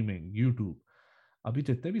streaming, YouTube, अभी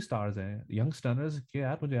जितने भी स्टार्स हैं यंगस्टर्स के,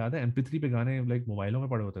 यार मुझे याद है MP3 पे गाने लाइक मोबाइलों में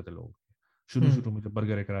पड़े होते थे लोग शुरू में, जब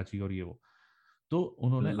बर्गर है कराची और ये वो. तो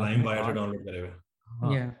उन्होंने डाउनलोड करे हुए.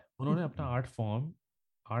 हाँ, उन्होंने अपना आर्ट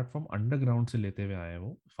फॉर्म अंडरग्राउंड से लेते हुए आए.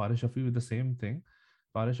 वो Faris Shafi with the same thing.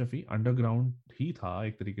 Faris Shafi underground ही था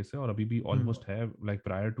एक तरीके से, और अभी भी ऑलमोस्ट है, like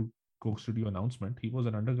prior to Coke studio announcement he was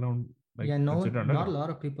an underground, like not a lot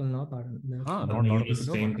of people know about it. not a lot of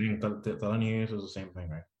people same thing. Tala News is the same thing,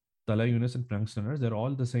 right? Tala Yunus and Frank Sinners, they're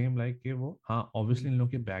all the same, like कि वो हाँ obviously इन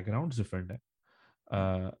लोगों के backgrounds different है.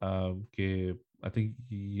 कि I think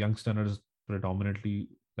youngsters predominantly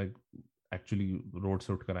like actually road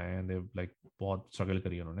से उठ कर आए हैं, they've like बहुत struggle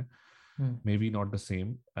करी उन्होंने. Maybe not the same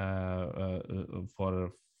for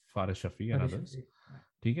Faris Shafi and others,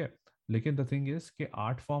 ठीक है. लेकिन द थिंग इज कि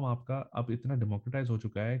आर्ट फॉर्म आपका अब इतना डेमोक्रेटाइज हो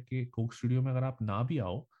चुका है कि कोक स्टूडियो में अगर आप ना भी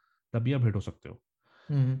आओ तभी आप हिट हो सकते हो.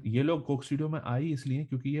 ये लोग कोक स्टूडियो में आई इसलिए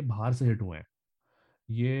क्योंकि ये बाहर से हिट हुए हैं.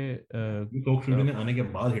 ये कोक स्टूडियो में आने के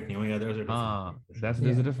बाद हिट नहीं हुए. हाँ, that's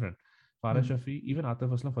different. Faris Shafi, even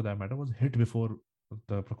Atif Aslam for that matter, was hit before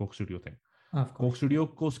the Coke studio thing. Coke studio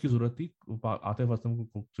को उसकी जरूरत थी, आतिफ असलम को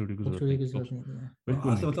कोक स्टूडियो की जरूरत नहीं.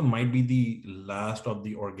 बिल्कुल Atif Aslam might be the last of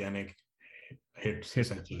the organic hits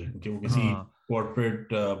essentially, क्योंकि वो किसी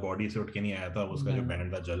कॉर्पोरेट बॉडी से उठ के नहीं आया था. उसका जो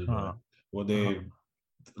बैंड था जल, वो दे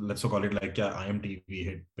let's call it like क्या IMTV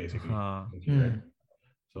hit basically.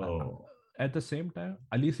 So at the same time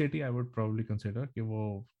Ali Sethi I would probably consider कि वो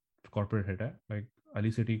corporate hit है. Like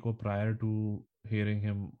Ali Sethi को prior to hearing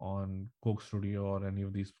him on Coke Studio or any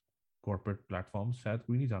of these corporate platforms, शायद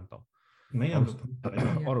कोई नहीं जानता हूँ.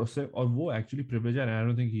 नहीं और उससे और वो actually privileged है, and I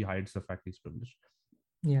don't think he hides the fact he's privileged.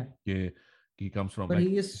 Yeah. He comes from. But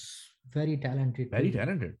he is very talented. Very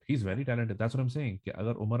talented. He's very talented. That's what I'm saying. कि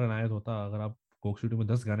अगर उमर अनायत होता, अगर आप कोक स्टूडियो में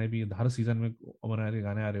 10 गाने भी हर season में उमर अनायत के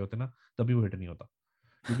गाने आ रहे होते ना, तभी वो हिट नहीं होता,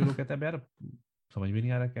 क्योंकि लोग कहते हैं यार समझ भी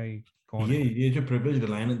नहीं आ रहा क्या कौन है. ये जो privilege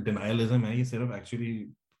denialism है, ये सिर्फ एक्चुअली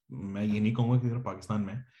मैं ये नहीं कहूंगा कि सिर्फ पाकिस्तान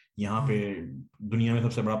में, यहाँ पे दुनिया में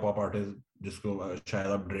सबसे बड़ा पॉप आर्टिस्ट जिसको शायद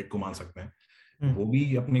आप ड्रेक को मान सकते हैं, वो भी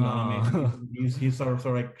अपने गानों में he's sort of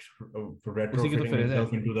like retrofitting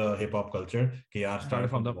himself into the hip hop culture कि यार started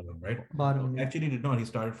from the bottom, right? Bottom. Actually did not. He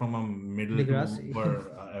started from a middle to upper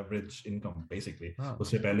average income basically.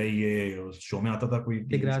 उससे पहले ये शो में आता था कोई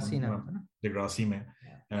Degrassi में,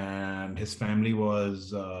 and his family was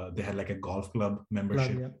they had like a golf club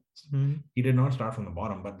membership. He did not start from the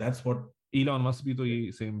bottom, but that's what Elon Musk भी तो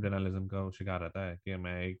ये सेम जर्नलिज्म का शिकार रहता है कि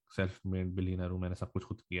मैं एक सेल्फ मेड बिलियनर हूँ, मैंने सब कुछ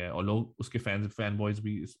खुद किया है, और लोग उसके फैन बॉयज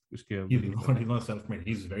भी इसके. He's not self-made.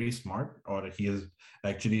 He's very smart, or he has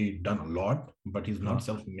actually done a lot, but he's not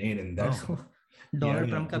self-made in that sense. Donald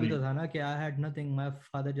Trump का भी तो था ना कि I had nothing, my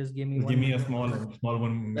father just gave me a small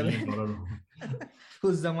 $1 million.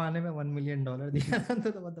 उस जमाने में $1 million दिया था,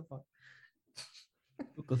 तो what the fuck.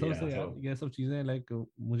 तो कसम से यार ये सब चीजें लाइक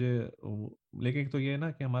मुझे, लेकिन एक तो ये है ना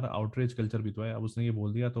कि हमारा आउटरीच कल्चर भी तो है. अब उसने ये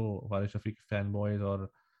बोल दिया तो वारिस शफी के फैन बॉयज और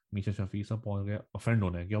मीशा शफी सब पहुंच गए ऑफेंड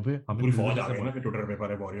होने कि अबे हमें पूरी फौज आ गई ना, ट्विटर पे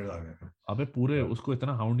सारे वॉरियर्स आ गए. अबे पूरे उसको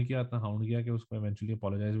इतना हाउंड किया कि उसको इवेंचुअली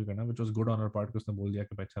अपोलोजाइज भी करना, which was good on her part, कि उसने बोल दिया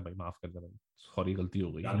कि अच्छा भाई माफ कर दे भाई, सॉरी गलती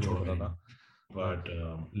हो गई, मुझे पता था. बट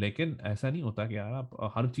लेकिन ऐसा नहीं होता कि यार आप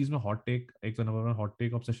हर चीज में हॉट टेक, एक तो नंबर 1 हॉट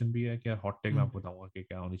टेक ऑब्सेशन भी है कि हॉट टेक मैं आपको बताऊंगा कि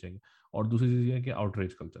क्या होनी चाहिए, और दूसरी चीज ये है कि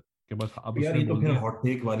आउटरीच कल्चर कि बस अब यार ये तो फिर हॉट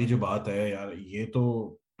टेक वाली जो बात है यार, ये तो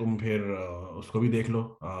तुम फिर उसको भी देख लो,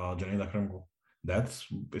 जुनैद अकरम को. That's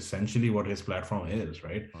essentially what his platform is,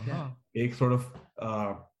 right? एक sort of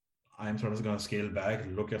I'm sort of gonna scale back,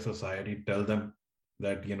 look at society, tell them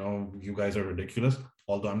that you guys are ridiculous,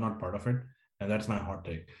 although I'm not part of it, and that's my hot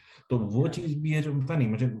take. तो वो चीज भी है जो पता नहीं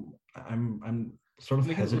मुझे, I'm sort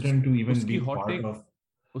of hesitant to even be part of.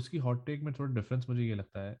 उसकी हॉट टेक में थोड़ा डिफरेंस मुझे ये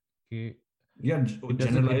लगता है कि यार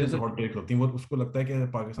जनरलाइज्ड हॉट टेक होती है, वो उसको लगता है कि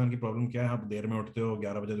पाकिस्तान की प्रॉब्लम क्या है, आप देर में उठते हो,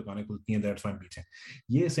 11 बजे दुकानें खुलती हैं, दैट्स व्हाई पीछे.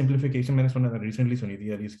 ये सिंपलीफिकेशन मैंने रिसेंटली सुनी थी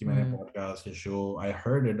यार, इसकी मैंने podcast show I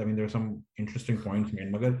heard it, I mean there are some interesting points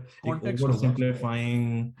made, मगर एक over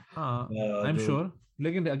simplifying. I am sure,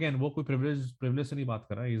 लेकिन अगेन वो कोई प्रिविलेज से नहीं बात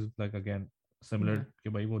कर रहा है, इज लाइक अगेन similar कि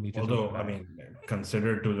भाई वो नीचे although I mean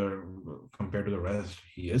compared to the rest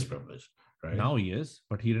he is privileged, right? Now he is,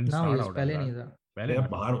 but he didn't start out. पहले नहीं था, पहले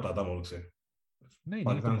बाहर होता था मुल्क से. नहीं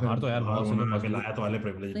तो बाहर तो यार बहुत से लोग विलायत वाले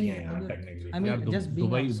प्रिविलेज नहीं है यार technically. I mean just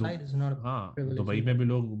being outside is not privilege. Dubai में भी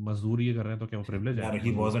लोग मजदूरी ये कर रहे हैं तो क्या वो प्रिविलेज है? यार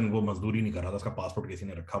he wasn't, वो मजदूरी नहीं कर रहा था, उसका पासपोर्ट किसी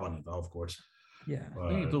ने रखा हुआ नहीं था, of course.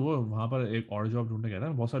 नहीं तो वो वहां पर एक और जॉब ढूंढने गया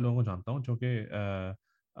था. बहुत सारे लोगों को जानता हूँ जो कि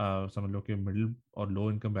समझ लो कि मिडिल और लो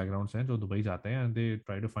इनकम बैकग्राउंड्स हैं जो दुबई जाते हैं and they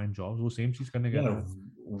try to find jobs. वो सेम चीज करने गया था.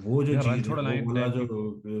 वो जो चीज छोड़ा लाइन जो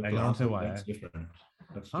बैकग्राउंड से वो आया है.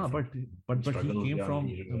 हाँ बट ही केम फ्रॉम,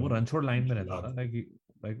 वो रणछोड़ लाइन में रहता था,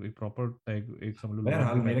 लाइक एक प्रॉपर एक समझ लो.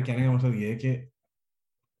 बहरहाल मेरा कहने का मतलब ये है कि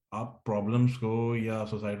आप प्रॉब्लम्स को या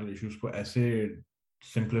सोसाइटल इश्यूज को ऐसे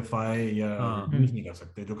सिंपलीफाई या रिड्यूस नहीं कर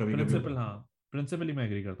सकते जो कभी प्रिंसिपल. हाँ प्रिंसिपली मैं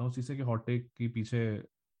एग्री करता हूँ उस चीज से कि हॉट टेक के पीछे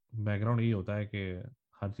बैकग्राउंड यही होता है कि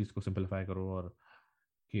हर चीज को सिंपलीफाई करो और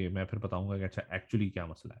कि मैं फिर बताऊंगा कि अच्छा एक्चुअली क्या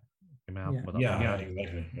मसला है, कि मैं आपको बताऊंगा.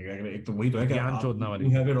 exactly. एक तो वही तो है कि ज्ञान चोदना वाली.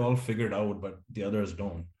 You have it all figured out but the others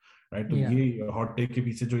don't, right? तो ये हॉट टेक के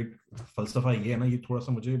पीछे जो एक फलसफा ये है ना, ये थोड़ा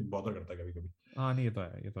सा मुझे बॉदर करता है कभी-कभी. हाँ नहीं ये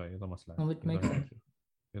तो मसला है.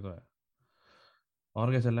 ये तो है.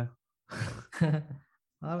 और क्या चल रहा है?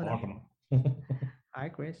 Hi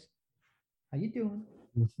Chris, how you doing?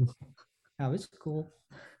 How is school?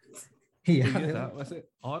 वैसे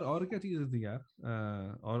और क्या चीजें थी यार,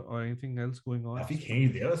 और एनीथिंग एल्स गोइंग ऑन? काफी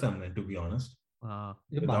खेल दिया वैसे हमने, टू बी ऑनेस्ट.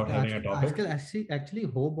 आजकल एक्चुअली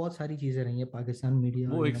हो बहुत सारी चीजें रही हैं पाकिस्तान मीडिया,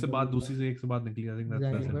 वो एक से बात निकली. I think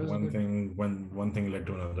that's one thing led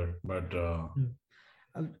to another, but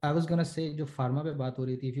I was gonna say जो फार्मा पे बात हो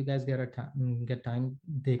रही थी, if you guys get time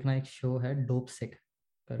देखना, एक शो है डोप सिक,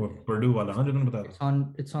 पर्डू वाला ना जो तुमने बताया.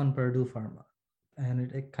 It's on Purdue Pharma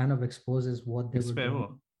and it kind of exposes what they were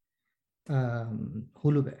doing.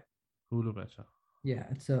 Hulu पे. अच्छा. Yeah,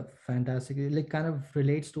 it's a fantastic, like kind of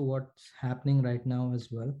relates to what's happening right now as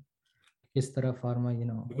well. किस तरह pharma,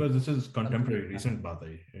 because this is contemporary, recent बात है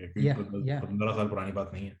ये. 15 साल पुरानी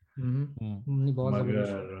बात नहीं है. नहीं बहुत मगर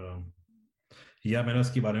या मैंने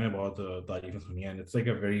उसके बारे में बहुत तारीफें सुनी हैं. It's like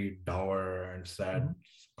a very dour and sad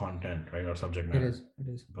content, right, or subject It matter.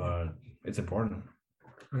 is. But it's important.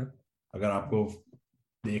 Yep. अगर आपको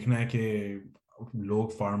देखना है कि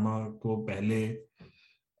लोग फार्मा को पहले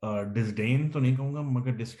डिसडेन तो नहीं कहूँगा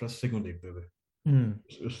मगर डिस्ट्रस्ट से क्यों देखते थे,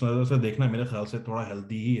 उस नजर से देखना मेरे ख्याल से थोड़ा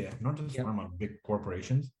हेल्दी ही है. Not just pharma, big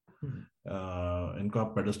corporations, इनको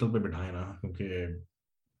आप पेडिस्टल पे बिठाएं ना, क्योंकि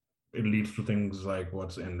it leads to things like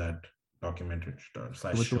what's in that documentary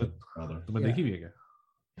slash show rather. तुम्हें देखी भी है क्या?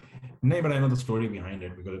 नहीं, but I know the story behind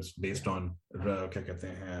it because it's based on क्या कहते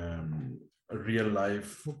हैं real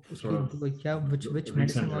life sort of क्या which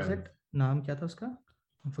medicine was it? नाम क्या था उसका?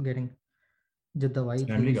 I'm forgetting. जो दवाई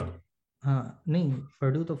फैमिली का. हाँ नहीं,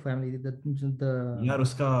 Purdue तो फैमिली the यार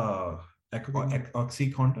उसका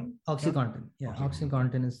Oxycontin. Yeah,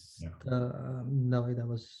 Oxycontin is the दवाई that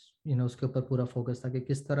was, उसके ऊपर पूरा फोकस था कि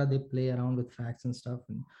किस तरह they play around with facts and stuff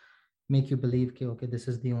and make you believe कि okay this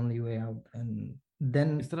is the only way out. And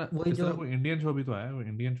then इस तरह कोई इंडियन शो भी तो आया है,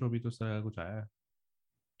 इंडियन शो भी तो इस तरह का कुछ आया है.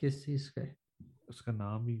 किस चीज का? उसका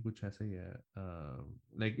नाम भी कुछ ऐसा ही है,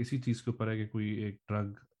 लाइक इसी चीज के ऊपर है कि कोई एक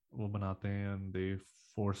ड्रग वो बनाते हैं and they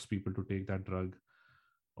force people to take that drug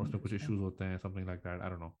और उसमें कुछ इश्यूज होते हैं, something like that. I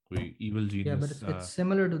don't know, कोई evil genius. Yeah, but it's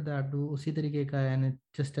similar to that, उसी तरीके का है. And it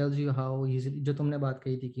just tells you how easily, जो तुमने बात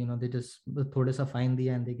कही थी कि they just थोड़े सा फाइन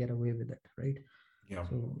दिया and they get away with it, right? Yeah.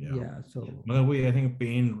 So मतलब वही I think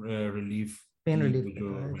pain relief जो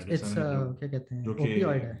it's क्या कहते हैं,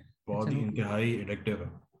 opioid है, बहुत ही इंतहाई एडिक्टिव है.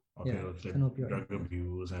 Yeah, it's like drug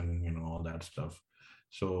abuse and all that stuff.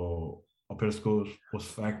 So और फिर उसको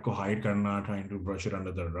उस fact को hide करना, trying to brush it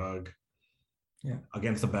under the rug. Yeah.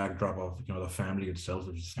 Against the backdrop of the family itself,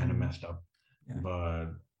 which is kind of messed up. Yeah.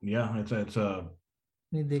 But yeah, it's a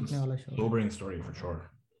नहीं देखने वाला show, sobering story for sure.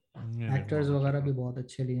 Actors वगैरह भी बहुत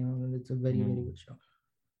अच्छे लिए हैं. It's a very good show.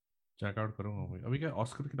 Check out करूंगा मैं. अभी क्या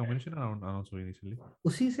ऑस्कर की नॉमिनेशन अनाउंस हुई इनिशियली?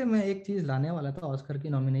 उसी से मैं एक चीज लाने वाला था, ऑस्कर की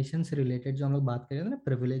नॉमिनेशन से रिलेटेड, जो हम लोग बात कर रहे थे ना,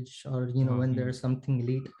 प्रिविलेज और when there's something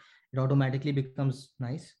elite it automatically becomes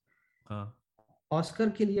nice. हाँ. ऑस्कर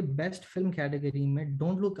के लिए बेस्ट फिल्म कैटेगरी में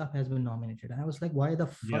don't look up has been nominated. I was like why the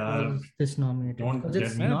fuck was this nominated? Because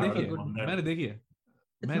it's not a good. मैंने देखी है.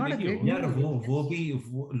 यार वो भी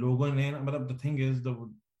लोगों ने, मतलब the thing is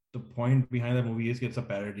the point behind the movie is it's a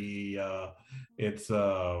parody.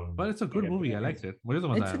 But it's a good movie. I liked it. मुझे तो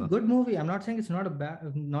मजा आया. It's a good movie. I'm not saying it's not a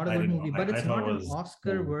good movie, but it's not an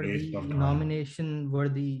Oscar worthy, nomination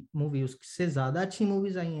worthy movie. उससे ज्यादा अच्छी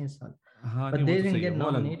movies आई हैं इस साल, but they didn't get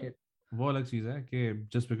nominated. वो अलग चीज है कि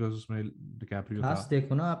just because उसमें डिकैप्रियो था.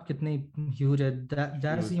 देखो ना आप कितने huge है.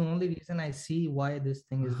 That's the only reason I see why this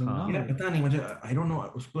thing is being nominated. पता नहीं मुझे, I don't know.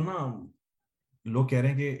 उसको ना लोग कह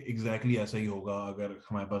रहे हैं कि exactly ऐसा ही होगा अगर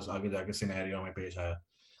हमारे पास आगे जाके सिनेरियो में पेश आया.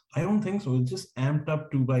 I don't think so. It's just amped up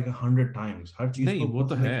to like 100 times. हर चीज को वो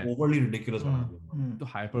तो है overly ridiculous बना दिया. तो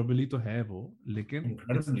hyperbole तो है वो, लेकिन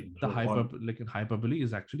लेकिन hyperbole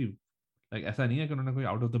is actually like ऐसा नहीं है कि उन्होंने कोई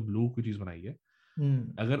out of the blue कोई चीज बनाई है.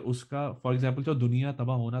 अगर उसका फॉर एग्जांपल जो दुनिया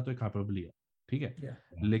तबाह होना तो एक हाइपरबोली है, ठीक है,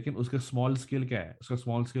 लेकिन उसका स्मॉल स्केल क्या है? उसका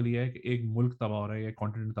स्मॉल स्केल ये है कि एक मुल्क तबाह हो रहा है या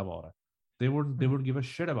कॉन्टिनेंट तबाह हो रहा है. they would give a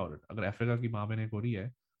shit about it. अगर अफ्रीका की माँ बहन एक हो रही है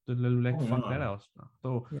तो लाइक फक दैट है. तो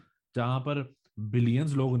जहां पर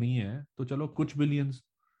बिलियंस लोग नहीं है तो चलो कुछ billions,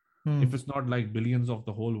 if it's not like billions of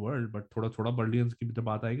the whole world, but थोड़ा थोड़ा बिलियंस की जब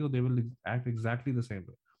बात आएगी तो they will act exactly the same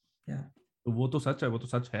way. तो वो तो सच है, वो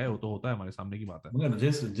तो होता है हमारे सामने की बात है. मतलब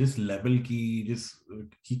जिस लेवल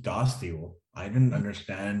की कास्ट थी वो, I didn't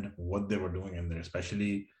understand what they were doing in there,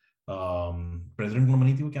 especially president कौन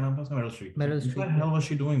बनी थी वो, क्या नाम था उसका? Meryl Streep. What the hell was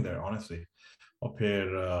she doing there, honestly? और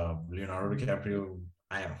फिर Leonardo DiCaprio,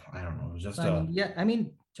 I don't know, just I mean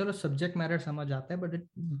चलो सब्जेक्ट मैटर समझ आता है, बट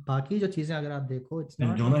बाकी जो चीजें अगर आप देखो, इट्स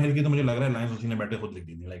नॉट. जोना हिल की तो मुझे लग रहा है लाइंस उसी ने बैठे खुद लिख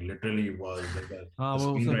दी थी, like literally was like that. The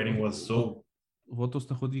screenwriting was so. वो तो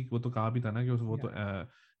उसने खुद ही वो तो कहा भी था ना कि वो तो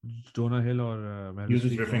जोना हिल और Meryl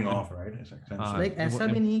Streep riffing off, right? Like ऐसा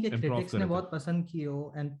भी नहीं है कि क्रिटिक्स ने बहुत पसंद की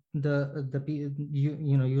हो and the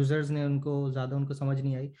users ने उनको ज्यादा उनको समझ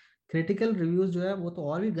नहीं आई. Critical reviews जो है वो तो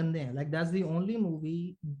और भी गंदे हैं. Like that's the only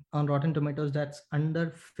movie on Rotten Tomatoes that's under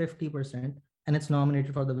 50% and it's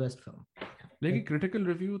nominated for the best film. लेकिन क्रिटिकल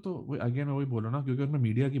रिव्यू तो अगेन वही बोलो ना, क्योंकि उसमें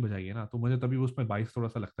मीडिया की बजाई है ना, तो मुझे तभी उसमें बाइस थोड़ा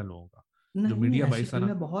सा लगता है लोगों का. जो मीडिया बाइस है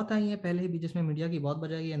ना, बहुत आई है पहले भी जिसमें मीडिया की बहुत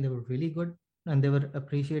बजाई है and they were really good and they were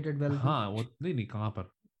appreciated well. हाँ वो नहीं कहाँ पर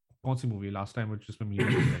कौन सी मूवी लास्ट टाइम जिसमें मीडिया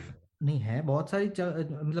की बजाई नहीं है? बहुत सारी,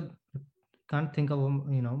 मतलब can't think of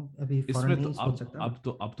अभी फॉरेन नहीं सोच सकता.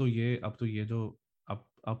 अब तो ये जो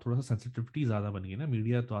अब थोड़ा सा सेंसिटिविटी ज्यादा बन गई ना,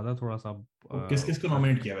 मीडिया तो ज्यादा थोड़ा सा. किस को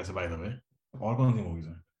नॉमिनेट किया वैसे बाय द वे, और कौन सी मूवीज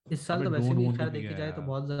हैं इस साल? तो वैसे भी खैर देखी जाए तो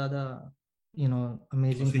बहुत ज्यादा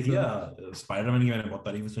amazing. उसने किया स्पाइडरमैन की मैंने बहुत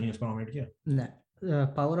तारीफ सुनी, उसको नॉमिनेट किया।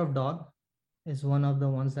 Power of Dog is one of the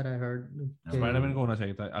ones that I heard. Spiderman को होना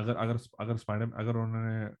चाहिए था। अगर अगर अगर स्पाइडर अगर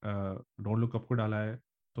उन्होंने डोंट लुक अप को डाला है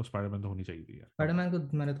तो स्पाइडरमैन तो होनी चाहिए थी यार। स्पाइडरमैन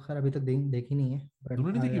को मैंने तो खैर अभी तक देखी नहीं है, but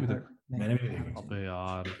तुमने नहीं देखी अभी तक? मैंने भी देखी। अबे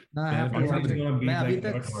यार मैंने पाकिस्तान में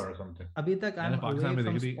अभी तक I'm पाकिस्तान away में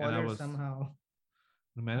from देखी थी and I spoilers was somehow.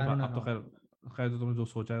 मैंने अब तो खैर तो तुमने जो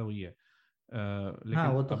सोचा है वही है, लेकिन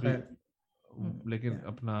वो तो अभी लेकिन yeah.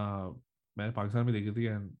 अपना मैंने पाकिस्तान में देखी थी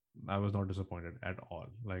and I was not disappointed at all,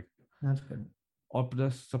 like That's good. और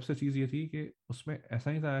प्लस सबसे चीज ये थी कि उसमें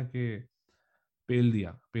ऐसा नहीं था कि पेल दिया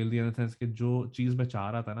इन द सेंस कि जो चीज मैं चाह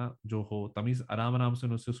रहा था ना जो हो तमीज आराम से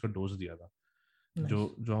उन्होंने उसका डोज दिया था।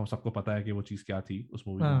 जो हम सबको पता है कि वो चीज क्या थी उस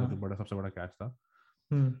मूवी में, जो सबसे बड़ा कैच था।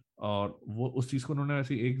 और वो उस चीज को उन्होंने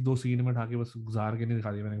ऐसे एक दो सीन में उठा के बस गुजार के नहीं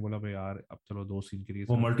दिखा दिया। मैंने बोला भाई यार अब चलो 2 सीन के लिए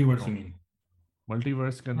वो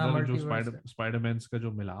मल्टीवर्स के अंदर जो स्पाइडरमैन का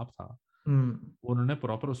जो मिलाप था उन्होंने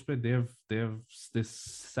प्रॉपर उस पे they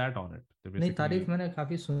sat on it। नहीं, तारीफ मैंने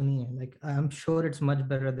काफी सुनी है, like I'm sure it's much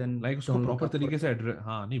better than like उसको प्रॉपर तरीके से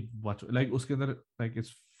हाँ नहीं like उसके अंदर like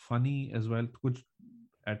it's funny as well, कुछ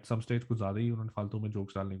at some stage कुछ ज्यादा ही उन्होंने फालतू में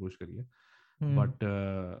जोक्स डालने की कोशिश करी है, but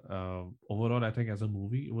overall I think as a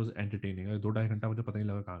movie it was entertaining। 2-2.5 घंटा मुझे पता नहीं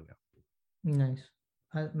लगा कहाँ गया। Nice.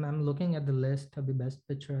 I'm looking at the list अभी best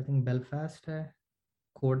picture I think Belfast है,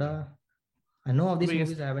 Coda. I know of these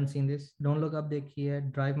movies. I haven't seen this. Don't Look Up देखी है,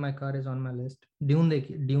 Drive My Car is on my list. Dune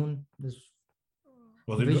देखी, Dune this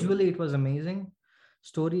visually it was amazing.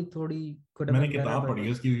 Story थोड़ी could have been better. मैंने किताब पढ़ी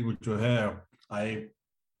है इसकी जो है, I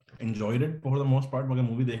enjoyed it for the most part, मगर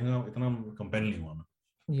मूवी देखने का इतना कंपेल नहीं हुआ मैं।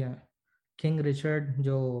 Yeah, King Richard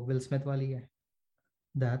जो Will Smith वाली है,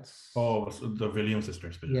 that's the Williams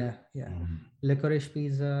sisters। Yeah. Licorice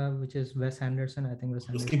Pizza which is Wes Anderson, I think Wes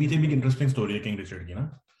Anderson। उसके पीछे भी एक इंटरेस्टिंग स्टोरी है किंग रिचर्ड की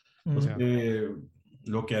ना। उसके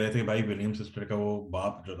लोग कह रहे थे भाई विलियम सिस्टर का वो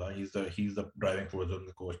बाप जो था he is the driving force,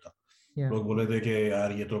 उनका कोच था। लोग बोले थे कि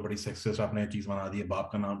यार ये तो बड़ी सेक्सिस्ट आपने चीज बना दी है, बाप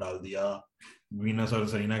का नाम डाल दिया, वीनस और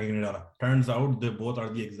सरीना के नहीं डाला। Turns out they both are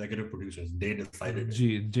the executive producers, they decided. जी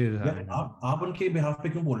आप उनके बिहाफ पे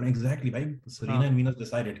क्यों बोल रहे हैं? एग्जैक्टली भाई, सरीना एंड वीनस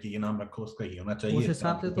डिसाइडेड कि ये नाम रखो, उसका ही होना चाहिए, उस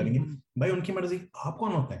हिसाब से तो भाई उनकी मर्जी, आप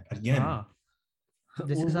कौन होते हैं? अगेन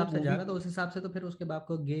जिस हिसाब से जा रहा था उस हिसाब से तो फिर उसके बाप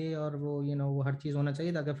को गे और वो वो हर चीज होना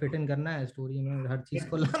चाहिए था, अगर फिट इन करना है स्टोरी में हर चीज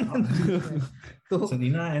को लाना। तो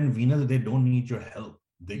Serena and Venus they don't need your help,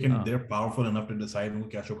 they're powerful enough to decide उनको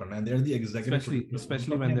क्या शो करना है, they're the executive,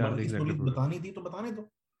 especially when they are the executive। बतानी थी तो बताने दो।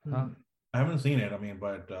 I haven't seen it, I mean,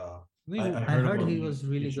 but I heard he was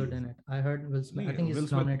really good in it. I heard Will Smith, I think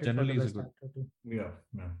he's nominated for the best actor too.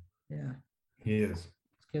 Yeah he is।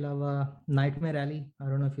 इसके अलावा Nightmare Alley, I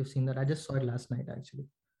don't know if you've seen that, I just saw it last night actually।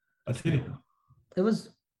 अच्छी it was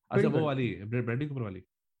अच्छा वो वाली Bradley Cooper वाली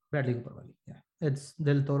yeah, it's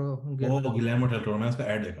Del Toro, Guillermo del Toro, मैं उसका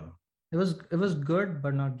add देखा। it was good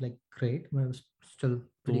but not like great, but it was still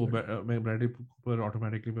pretty good। मैं Bradley Cooper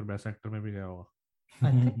automatically फिर बेस्ट एक्टर में भी गया होगा।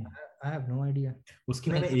 I think I have no idea।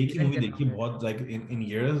 उसकी मैंने एक ही मूवी देखी बहुत, like in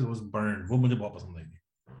years, was Burned, वो मुझे बहुत पसंद आई थी।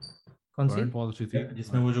 कौन सी? बहुत अच्छी थी,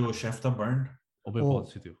 जिसमें वो जो शेफ था Burned, बहुत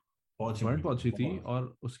अच्छी थी, बहुत अच्छी थी,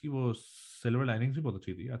 और उसकी वो सिल्वर लाइनिंग्स भी बहुत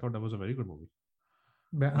अच्छी थी। I thought that was a very good movie.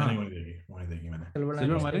 मैंने वही देखी मैंने। सिल्वर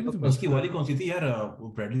लाइनिंग्स उसकी वाली कौन सी थी यार, वो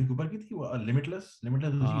ब्रैडली कूपर की थी, वो लिमिटलेस वो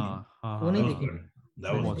नहीं देखी,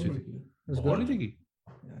 बहुत अच्छी थी, बहुत देखी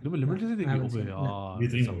लिमिटलेस ही देखी। ओबे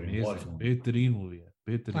यार बेहतरीन मूवी है,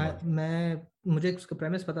 बेहतरीन। मुझे उसका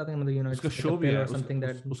प्रेमिस पता था, मतलब उसका शो भी है,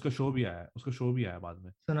 उसका शो भी आया बाद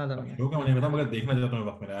में, सुना था शो का मुझे पता, मगर देखना चाहता हूं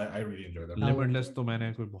वक्त में। I really enjoy that. Limitless तो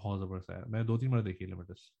मैंने कोई बहुत जबरदस्त है, मैं 2-3 बार देखी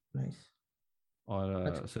लिमिटलेस। नाइस।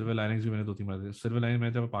 और सिल्वर लाइनिंग्स भी मैंने 2-3 बार देखी। सिल्वर लाइनिंग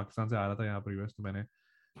में जब पाकिस्तान से आ रहा था यहाँ पर यूएस, तो मैंने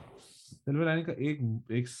सिल्वर लाइनिंग का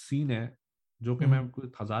एक सीन है जो कि मैं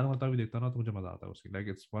कुछ 1000 मरतबा भी देखता ना तो मुझे मजा आता है उसकी। Like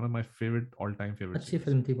it's one of my favourite all time favourite. अच्छी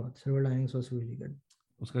फिल्म थी बहुत, silver linings was really good.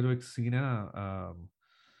 उसका जो एक सीन है ना,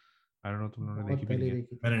 आई डोंट नो तुम लोगों ने देखी भी नहीं है?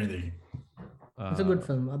 मैंने नहीं देखी। It's a good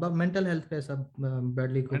film about mental health पे, सब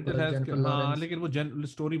ब्रैडली कूपर, जेनिफर लॉरेंस। हां, लेकिन वो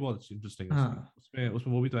स्टोरी बहुत इंटरेस्टिंग है।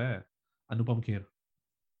 उसमें वो भी तो है, अनुपम खेर।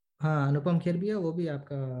 हाँ, अनुपम खेर भी है, वो भी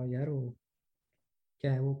आपका यार, वो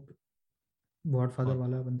क्या है, वो गॉडफादर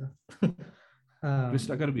वाला बंदा। क्रिस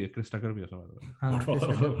टकर भी है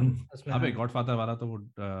उसमें। अबे गॉडफादर वाला तो वो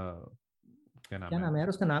क्या नाम है यार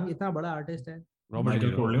उसका? नाम इतना बड़ा आर्टिस्ट है, रॉबर्ट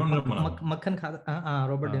डिनेरो। मक्खन खाता, हाँ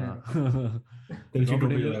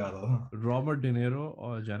रॉबर्ट डिनेरो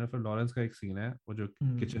और जेनिफर लॉरेंस का एक सीन है, वो जो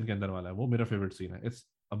किचन के अंदर वाला है, वो मेरा फेवरेट सीन है। It's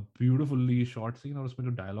a beautifully shot scene, और उसमें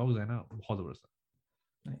जो डायलॉग्स है ना बहुत जबरदस्त है।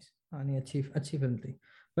 नाइस। हाँ नहीं, अच्छी फिल्म थी।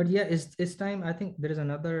 बट या इस time I think there is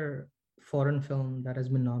another foreign film that has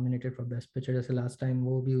been nominated for best picture. जैसे last time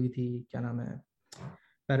वो भी हुई थी, क्या नाम है,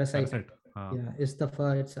 Parasite. Yeah, it's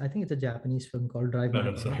I think it's a Japanese film called Drive My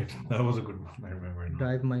Car. That was a good one. I remember now.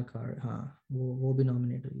 Drive My Car. हाँ, वो भी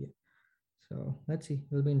nominated हुई है. So let's see,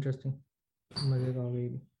 it'll be interesting. मजे का होगा.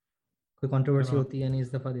 कोई controversy होती है नहीं,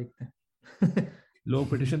 इस दफा देखते हैं. लोग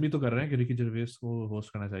पिटिशन भी तो कर रहे हैं कि रिकी जर्वेस को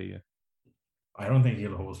होस्ट करना चाहिए. I don't think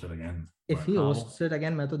he'll host it again. If he hosts it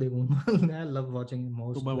again, मैं तो देखूंगा. I love watching him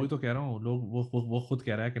host. तो मैं वही तो कह रहा हूँ, लोग वो खुद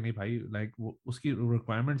कह रहा है कि नहीं भाई, लाइक वो उसकी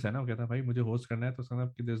रिक्वायरमेंट्स है ना, वो कहता है भाई मुझे होस्ट करना है, तो उसका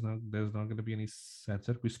मतलब कि there's not going to be any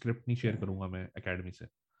censor, कोई स्क्रिप्ट नहीं शेयर करूंगा मैं एकेडमी से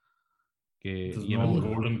कि ये no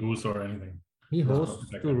golden goose or anything. He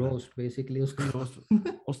hosts to roast basically.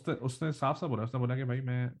 उसने साफ बोला, उसने बोला कि भाई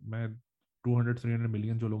मैं 200-300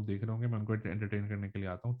 मिलियन जो लोग देख रहे होंगे, मैं उनको एंटरटेन करने के लिए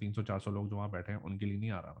आता हूँ. 300-400 लोग जो वहाँ बैठे हैं उनके लिए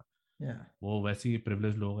नहीं आ रहा मैं. वो वैसे ही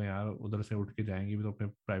प्रिविलेज लोग हैं यार, उधर से उठ के जाएंगे भी तो अपने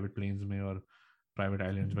प्राइवेट प्लेन्स में और प्राइवेट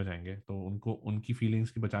आइलैंड्स में जाएंगे, तो उनको उनकी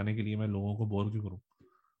फीलिंग्स की बचाने के लिए मैं लोगों को बोर क्यों करूं,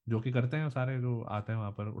 जो कि करते हैं सारे जो आते हैं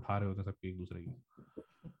वहां पर, उठा रहे होते हैं सबके एक दूसरे की.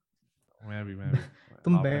 मैं भी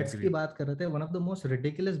तुम बेट्स की बात कर रहे थे. One of the most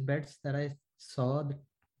ridiculous bets that I saw,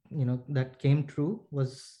 you know, that came true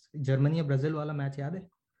was Germany और ब्राजील वाला मैच. याद है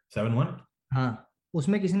 7-1? हाँ,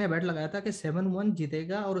 उसमें किसी ने बेट लगाया था कि 7-1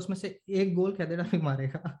 जीतेगा और उसमें से एक गोल कैनेडा भी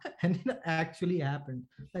मारेगा. and it actually happened.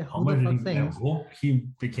 Like, how much did he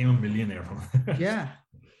became a millionaire from that? Yeah,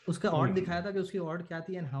 उसका ऑड दिखाया था कि उसकी ऑड क्या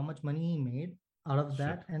थी and how much money he made out of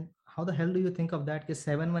that. And how the hell do you think of that कि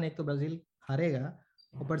 7-1 एक तो ब्राजील हारेगा,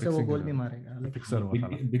 ऊपर से वो गोल भी मारेगा. फिक्सर होगा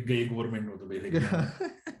साला, बिग गई गवर्नमेंट हो तो बेसिकली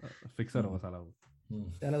फिक्सर होगा साला वो.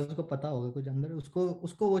 चलो, उसको पता होगा कुछ अंदर,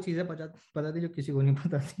 उसको वो चीजें पता थी जो किसी को नहीं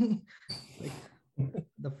पता थी. Like,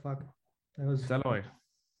 the fuck. That was... चलो भाई,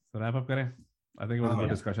 तो रैप अप करें. I think it was a good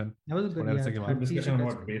discussion. That was a good discussion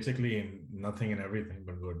about basically nothing and everything,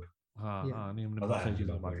 but good. हाँ, नहीं हमने बहुत सारी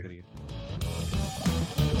चीज़ों पर बात करी है.